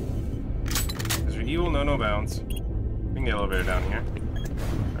 Is your evil no bounds? Bring the elevator down here.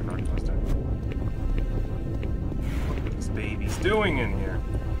 What is this baby's doing in here?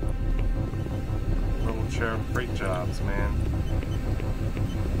 Wheelchair freight jobs, man.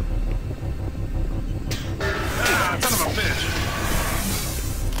 Ah, son of a bitch!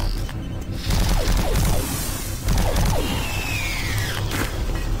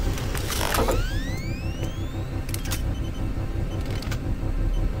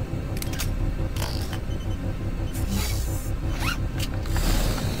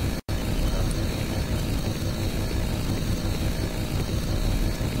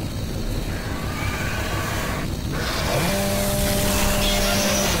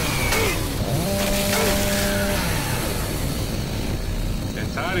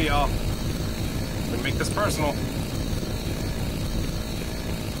 Personal.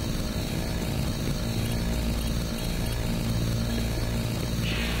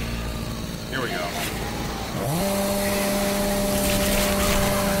 Here we go.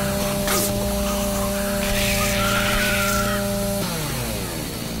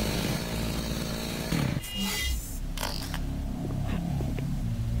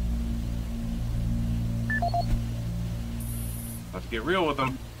 Let's get real with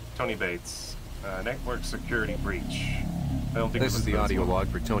them. Tony Bates. Network security breach. I don't think this is the audio log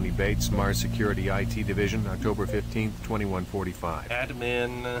for Tony Bates, Mars Security IT Division, October 15th, 2145.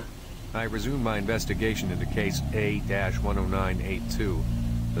 Admin. I resumed my investigation into case A-10982,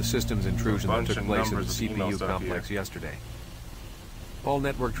 the systems intrusion that took place at the CPU complex yesterday. All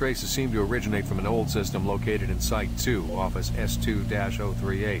network traces seem to originate from an old system located in Site 2, Office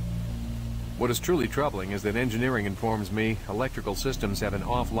S2-038. What is truly troubling is that engineering informs me electrical systems have been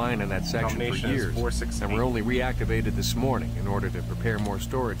offline in that section for years, and were only reactivated this morning in order to prepare more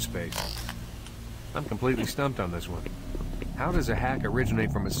storage space. I'm completely stumped on this one. How does a hack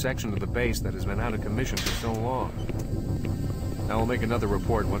originate from a section of the base that has been out of commission for so long? I will make another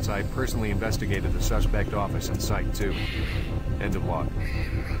report once I personally investigated the suspect office in Site 2. End of log.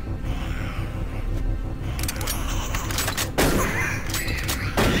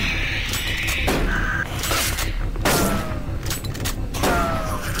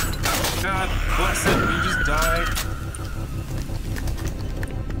 God bless it, you just died.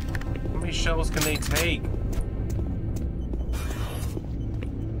 How many shells can they take?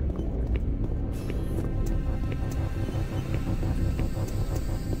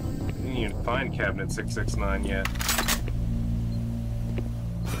 I didn't even find Cabinet 669 yet.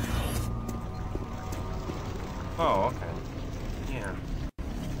 Oh, okay. Yeah.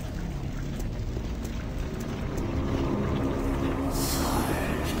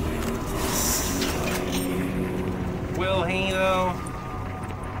 Will he, though?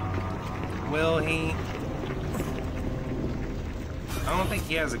 Will he? I don't think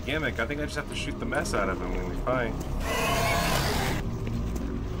he has a gimmick. I think I just have to shoot the mess out of him when we fight.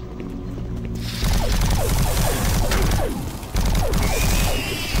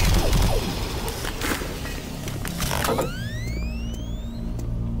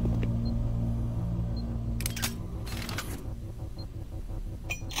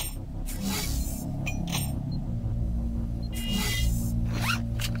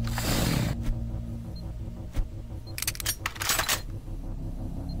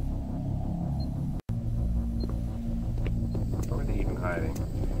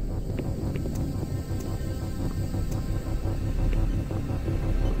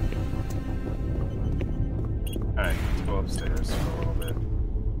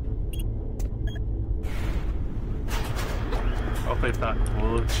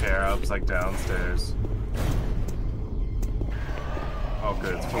 Like downstairs. Oh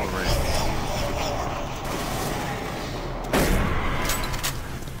good, it's full of rain.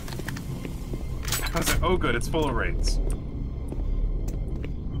 I was like, oh good, it's full of raids.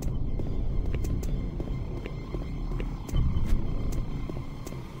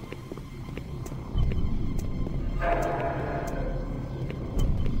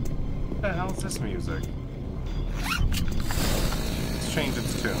 What the hell is this music? Let's change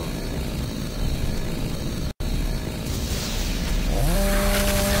its tune.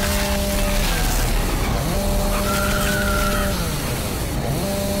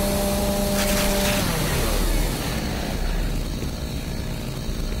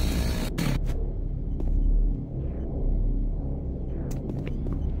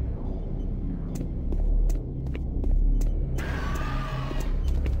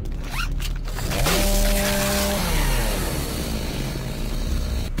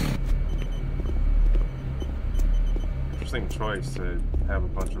 Choice to have a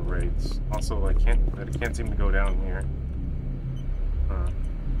bunch of raids. Also, I can't seem to go down here.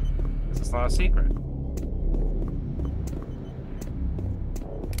 This is not a secret.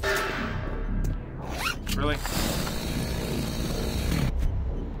 Really?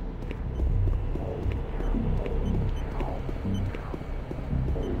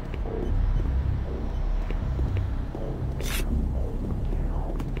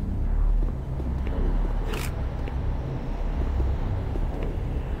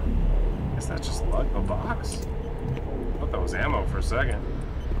 Second.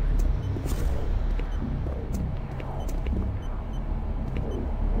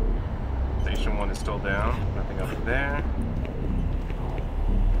 Station 1 is still down. Nothing up there.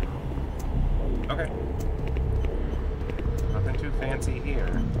 Okay. Nothing too fancy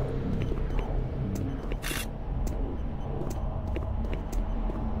here.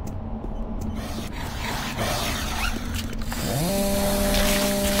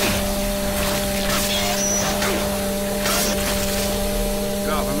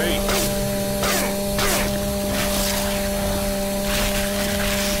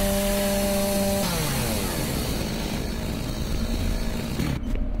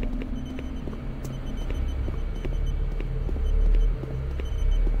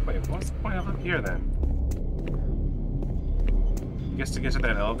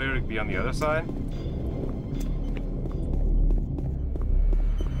 Be on the other side. A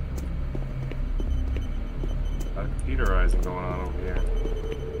lot of computerizing going on over here.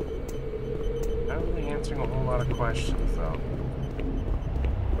 Not really answering a whole lot of questions though.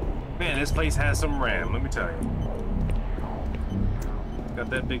 Man, this place has some RAM, let me tell you. Got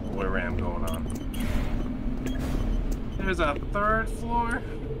that big boy RAM going on. There's a third floor.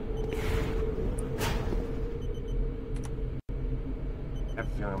 I have a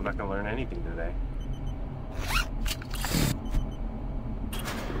feeling I'm not going to learn anything today.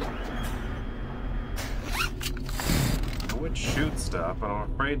 I would shoot stuff, but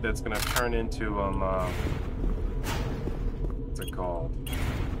I'm afraid that's going to turn into, what's it called?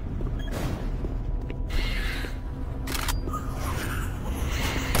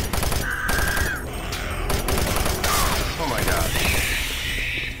 Oh my god.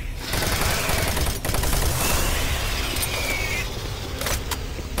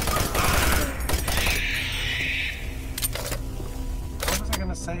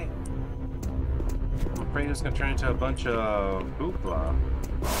 Say. I'm afraid it's going to turn into a bunch of hoopla.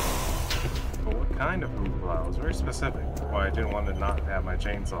 But what kind of hoopla? It was very specific. Why I didn't want to not have my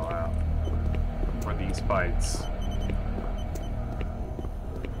chainsaw out for these fights.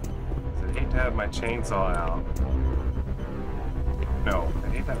 I'd hate to have my chainsaw out. No,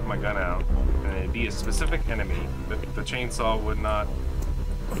 I'd hate to have my gun out. And it'd be a specific enemy that the chainsaw would not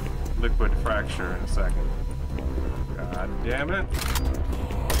liquid fracture in a second. God damn it.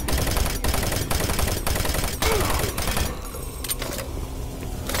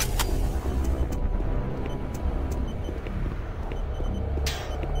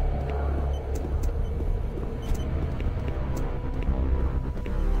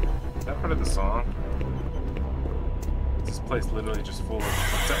 The song. This place literally just full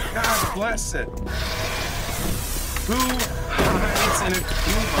of God bless it. Who hides in a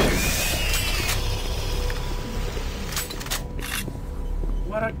cube?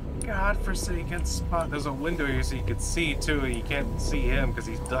 What a godforsaken spot. There's a window here so you can see too, and you can't see him because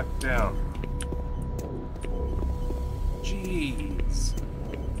he's ducked down. Jeez.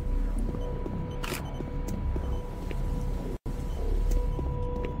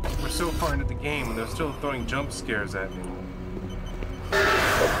 So far into the game and they're still throwing jump scares at me.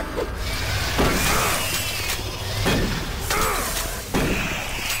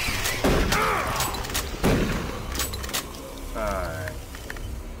 Alright.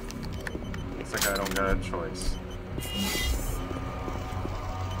 Looks like I don't got a choice.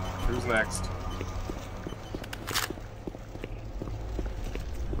 Who's next?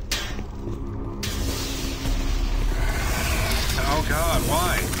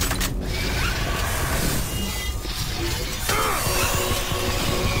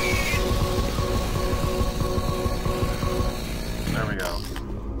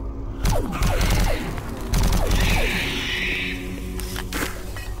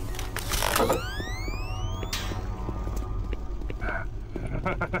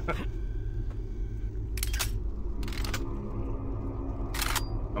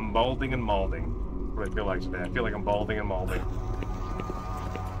 I'm balding and malding. That's what I feel like today. I feel like I'm balding and malding.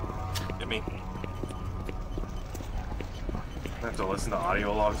 Get me. I have to listen to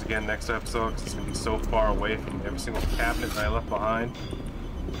audio logs again next episode because it's going to be so far away from every single cabinet that I left behind.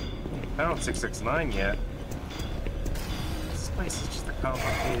 I don't 669 yet. This place is just a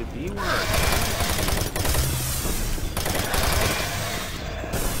complicated B-word.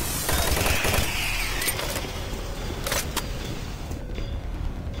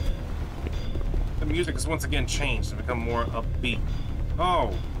 The music has once again changed to become more upbeat.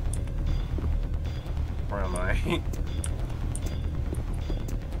 Oh! Where am I?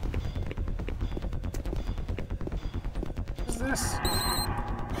 What is this?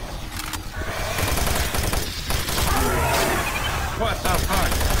 What the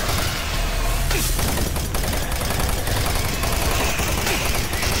fuck?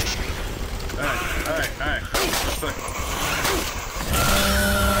 Alright. Let's look.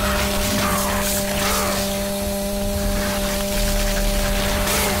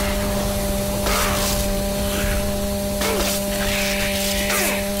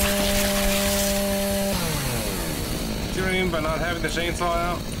 See what I mean by not having the chainsaw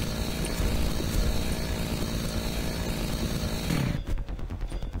out?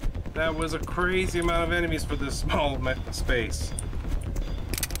 That was a crazy amount of enemies for this small space.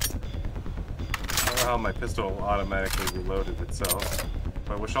 I don't know how my pistol automatically reloaded itself.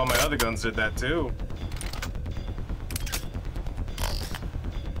 I wish all my other guns did that too.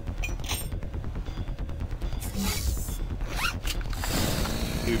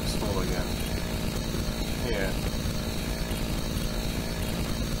 Cube's full again. Yeah.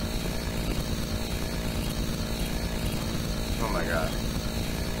 Oh my god.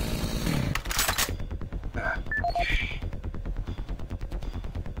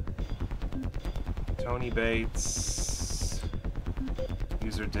 Tony Bates,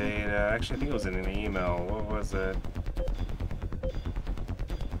 user data. Actually, I think it was in an email. What was it?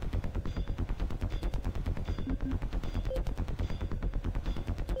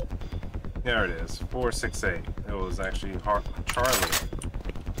 There it is, 468. It was actually Charlie.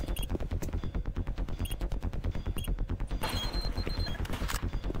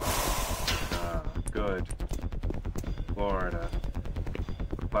 Good. Florida.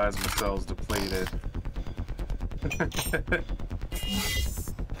 Plasma cells depleted.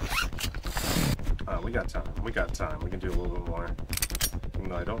 We got time. We got time. We can do a little bit more. Even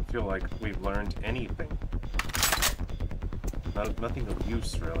though I don't feel like we've learned anything. Nothing of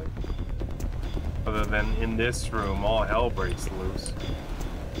use, really. Other than in this room, all hell breaks loose.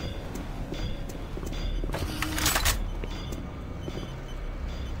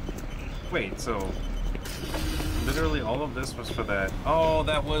 Wait, so literally all of this was for that. Oh,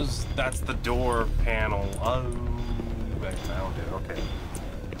 that's the door panel. Oh, I found it. Okay.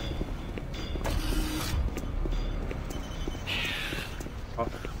 Oh,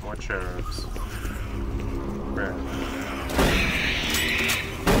 more cherubs. Where?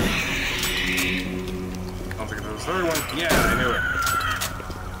 Sounds like there was a third one. Yeah, I knew it.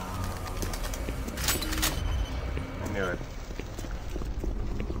 I knew it.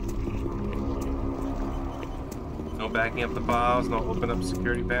 No backing up the files, no open up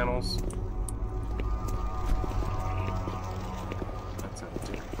security panels. That's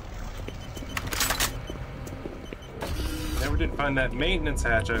empty. Never did find that maintenance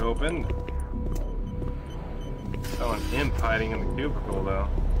hatch I opened. Oh, an imp hiding in the cubicle, though.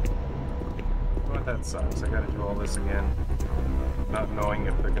 Well, that sucks. I gotta do all this again. Not knowing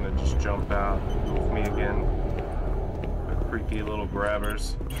if they're gonna just jump out with me again. They're creepy little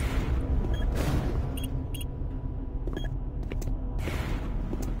grabbers.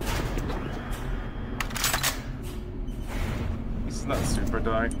 It's not super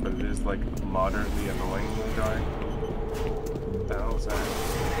dark, but it is like moderately annoyingly dark. What the hell is that?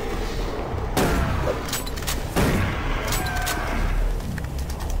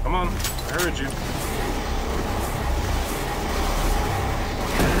 Come on, I heard you.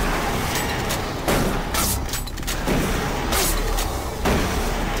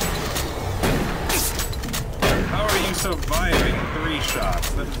 How are you surviving 3 shots?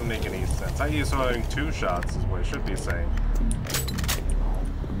 That doesn't make any sense. How are you surviving 2 shots is what it should be saying.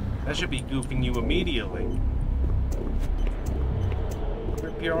 That should be goofing you immediately.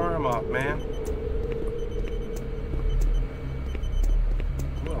 Rip your arm off, man.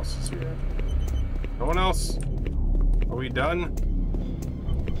 Who else is here? No one else? Are we done?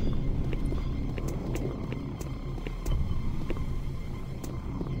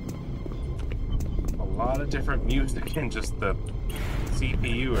 A lot of different music in just the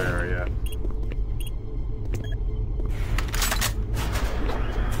CPU area.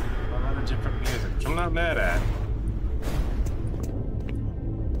 A lot of different music, which I'm not mad at.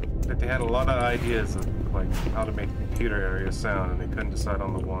 But they had a lot of ideas of like how to make the computer area sound, and they couldn't decide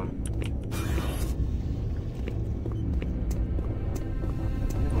on the one.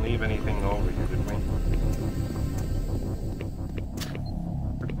 We didn't leave anything over here, did we?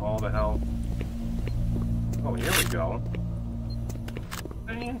 All the hell. Oh, here we go.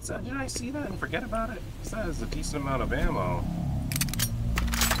 Did I see that and forget about it? Because that is a decent amount of ammo.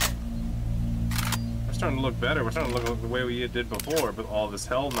 We're starting to look better. We're starting to look the way we did before, but all this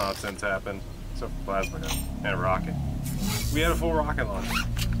hell nonsense happened. Except for plasma gun and a rocket. We had a full rocket launcher.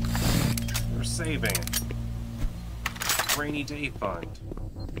 We were saving it. Rainy day fund.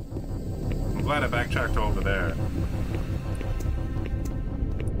 I'm glad I backtracked over there.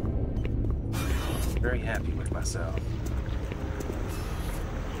 Very happy with myself.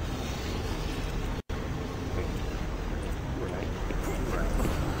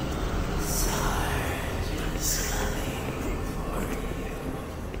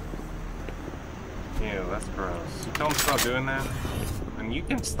 Ew, that's gross. You tell him to stop doing that? And you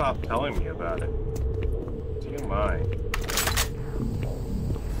can stop telling me about it. Do you mind?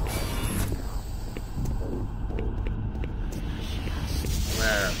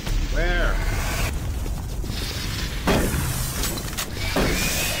 Where? Where?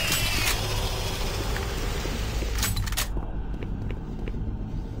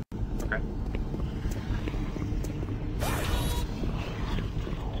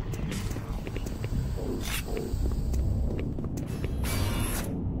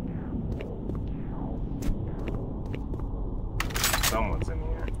 Someone's in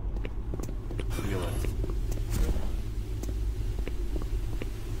here. Feel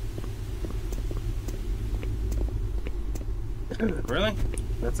it. Really?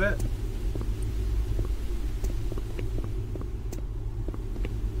 That's it?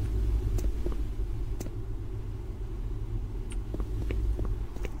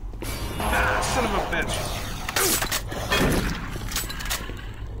 Ah, son of a bitch.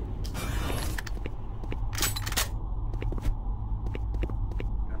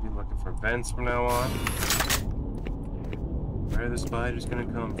 Vents from now on. Where are the spiders gonna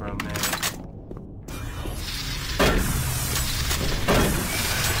come from, man?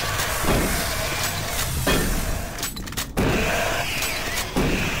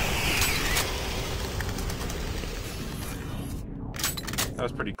 That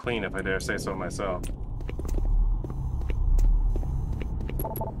was pretty clean, if I dare say so myself.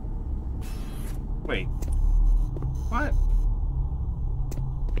 Wait. What?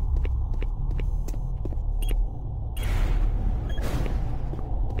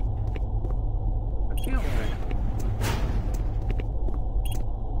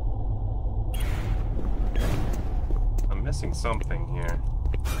 Something here.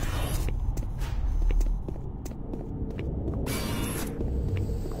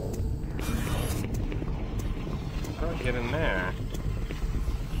 How do I get in there?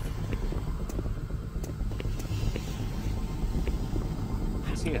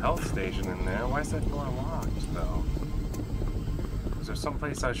 I see a health station in there. Why is that door locked, though? Is there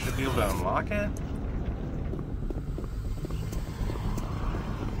someplace I should be able to unlock it?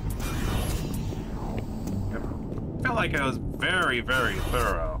 I feel like I was very, very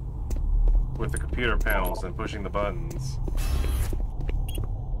thorough with the computer panels and pushing the buttons.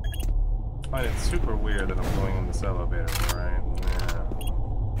 I find it super weird that I'm going in this elevator right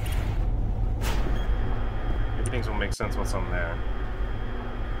now. Maybe things will make sense once I'm there.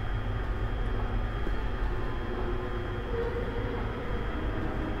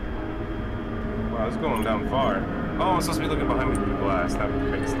 Wow, it's going down far. Oh, I'm supposed to be looking behind me through the glass. That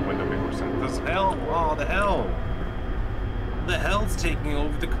makes the window make more sense. This hell? Oh, the hell! The hell's taking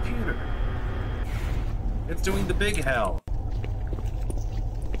over the computer. It's doing the big hell.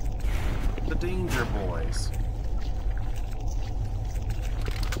 The Danger Boys.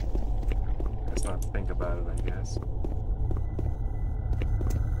 Let's not think about it, I guess.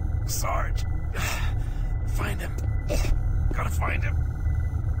 Sarge. Find him. Gotta find him.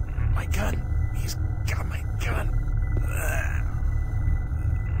 My gun. He's got my gun.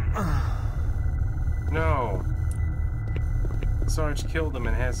 No. Sarge killed him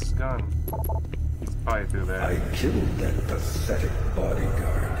and has his gun. He's probably through there. I killed that pathetic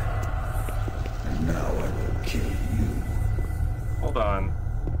bodyguard. And now I will kill you. Hold on.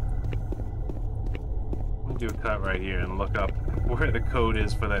 Let me do a cut right here and look up where the code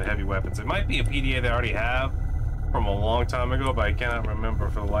is for that heavy weapons. It might be a PDA they already have from a long time ago, but I cannot remember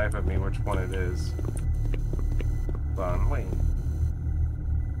for the life of me which one it is. Hold on, wait.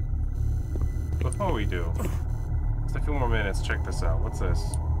 before we do, just a few more minutes, check this out. What's this?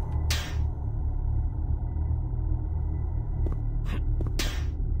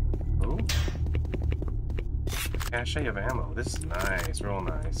 Oh? Cache of ammo. This is nice, real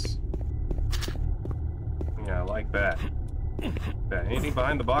nice. Yeah, I like that. Anything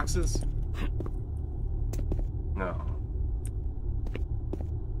behind the boxes? No.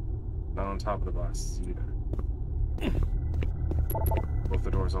 Not on top of the boxes either. Both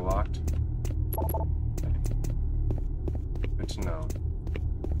the doors are locked. Okay. Good to know.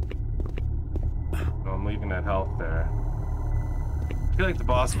 No, I'm leaving that health there. I feel like the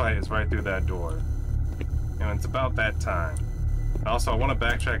boss fight is right through that door. And it's about that time. And also, I want to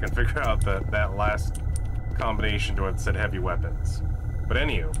backtrack and figure out that last combination door that said heavy weapons. But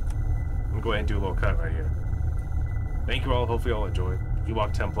anywho, I'm gonna go ahead and do a little cut right here. Thank you all. Hopefully you all enjoyed.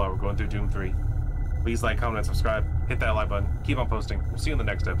 Ewok Templar, we're going through Doom 3. Please like, comment, and subscribe. Hit that like button. Keep on posting. We'll see you in the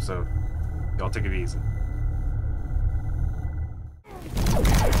next episode. Y'all take it easy.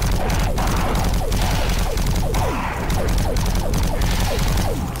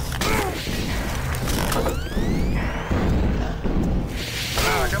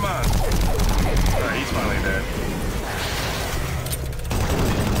 Ah, come on. Alright, he's finally dead.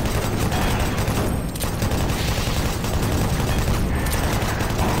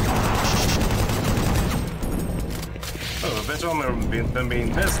 Oh, eventually I'm them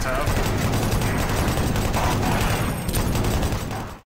being this tough.